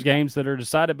 There's games that are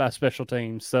decided by special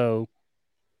teams. So,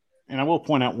 and I will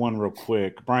point out one real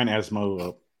quick. Brian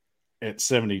Asmo at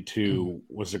 72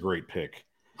 was a great pick.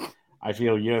 I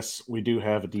feel, yes, we do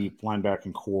have a deep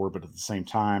linebacking core, but at the same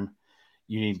time,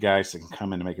 you need guys that can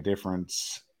come in and make a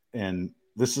difference. And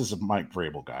this is a Mike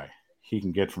Vrabel guy. He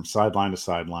can get from sideline to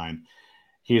sideline.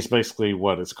 He is basically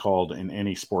what is called in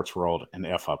any sports world an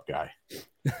F-up guy.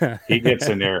 He gets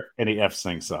in there and he Fs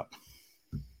things up.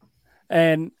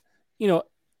 And, you know,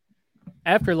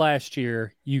 after last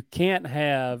year, you can't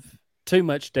have too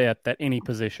much depth at any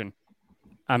position.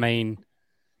 I mean,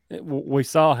 we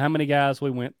saw how many guys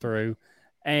we went through,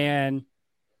 and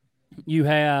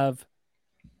you've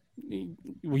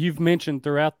mentioned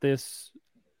throughout this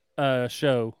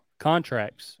show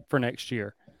contracts for next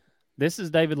year. This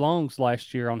is David Long's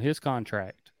last year on his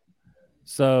contract.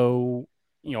 So,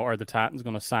 you know, are the Titans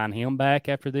going to sign him back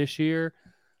after this year?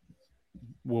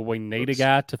 Will we need a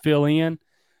guy to fill in?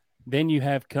 Then you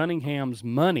have Cunningham's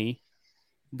money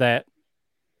that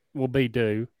will be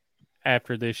due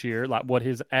after this year, like what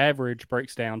his average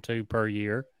breaks down to per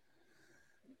year.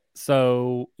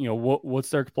 So, you know,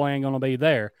 what's their plan going to be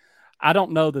there? I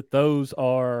don't know that those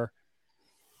are,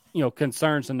 you know,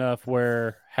 concerns enough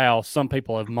where how some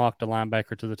people have mocked a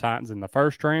linebacker to the Titans in the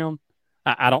first round.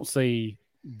 I don't see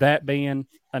that being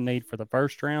a need for the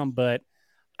first round, but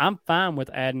I'm fine with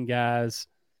adding guys,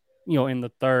 you know, in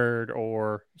the third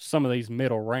or some of these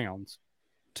middle rounds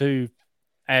to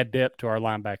add depth to our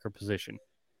linebacker position.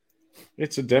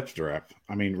 It's a depth draft.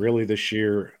 I mean, really this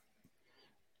year,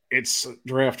 it's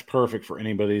draft perfect for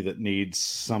anybody that needs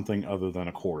something other than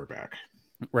a quarterback.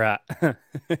 Right.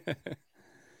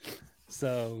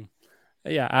 So,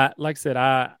 yeah, like I said,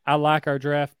 I like our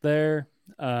draft there.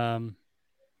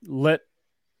 Let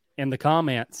in the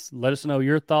comments, let us know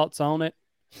your thoughts on it.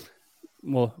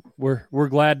 Well, we're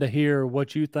glad to hear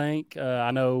what you think.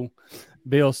 I know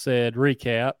Bill said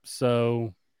recap,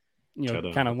 so you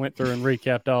know, kind of went through and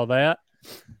recapped all that.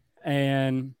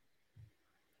 And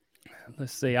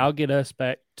let's see, I'll get us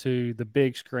back to the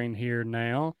big screen here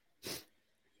now.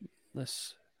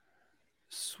 Let's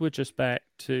switch us back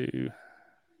to,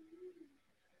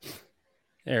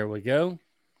 there we go.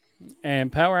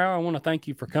 And Power Hour, I want to thank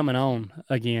you for coming on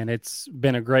again. It's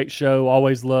been a great show.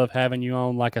 Always love having you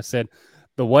on. Like I said,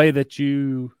 the way that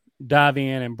you dive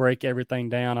in and break everything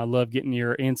down, I love getting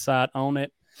your insight on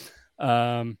it.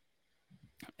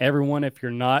 Everyone, if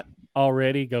you're not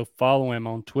already, go follow him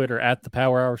on Twitter at the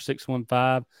Power Hour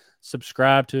 615.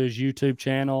 Subscribe to his YouTube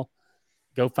channel.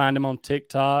 Go find him on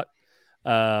TikTok.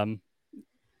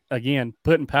 Again,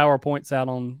 putting PowerPoints out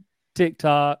on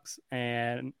TikToks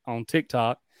and on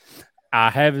TikTok.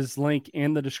 I have his link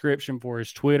in the description for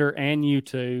his Twitter and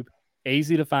YouTube.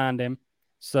 Easy to find him.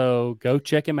 So go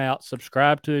check him out.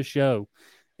 Subscribe to his show.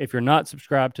 If you're not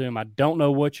subscribed to him, I don't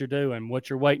know what you're doing, what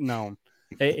you're waiting on.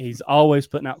 He's always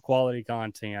putting out quality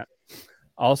content.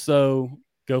 Also,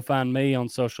 go find me on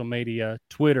social media,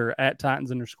 Twitter at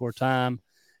Titans_time,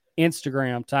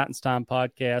 Instagram, Titans Time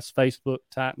Podcast, Facebook,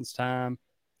 Titans Time.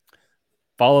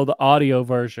 Follow the audio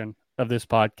version of this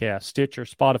podcast, Stitcher,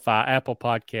 Spotify, Apple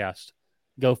Podcast.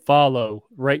 Go follow,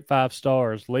 rate 5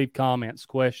 stars, leave comments,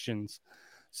 questions.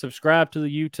 Subscribe to the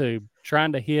YouTube.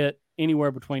 Trying to hit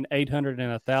anywhere between 800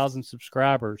 and 1,000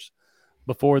 subscribers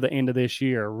before the end of this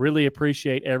year. Really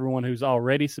appreciate everyone who's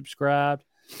already subscribed.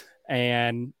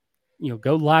 And, you know,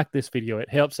 go like this video. It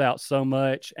helps out so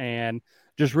much. And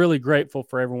just really grateful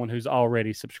for everyone who's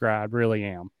already subscribed. Really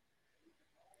am.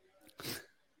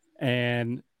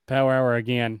 And Power Hour,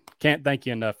 again, can't thank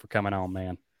you enough for coming on,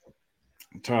 man.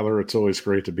 Tyler, it's always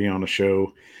great to be on the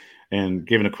show. And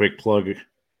giving a quick plug,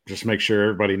 just make sure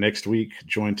everybody next week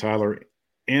join Tyler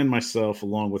and myself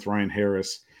along with Ryan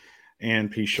Harris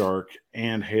and P. Shark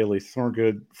and Haley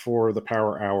Thorngood for the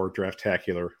Power Hour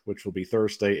Draftacular, which will be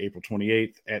Thursday, April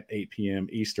 28th at 8 p.m.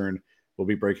 Eastern. We'll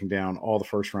be breaking down all the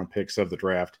first-round picks of the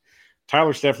draft.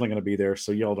 Tyler's definitely going to be there,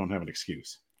 so y'all don't have an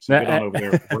excuse. So get on over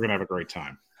there. We're going to have a great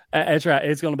time. That's right.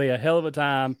 It's going to be a hell of a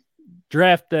time.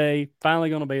 Draft day, finally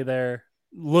going to be there.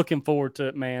 Looking forward to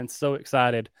it, man. So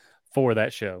excited for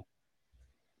that show.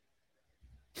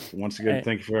 Once again,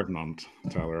 thank you for having on,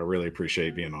 Tyler. I really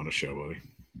appreciate being on the show, buddy.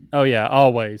 Oh, yeah,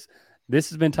 always. This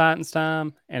has been Titans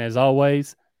Time, and as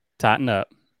always, tighten up.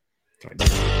 Tighten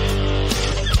up.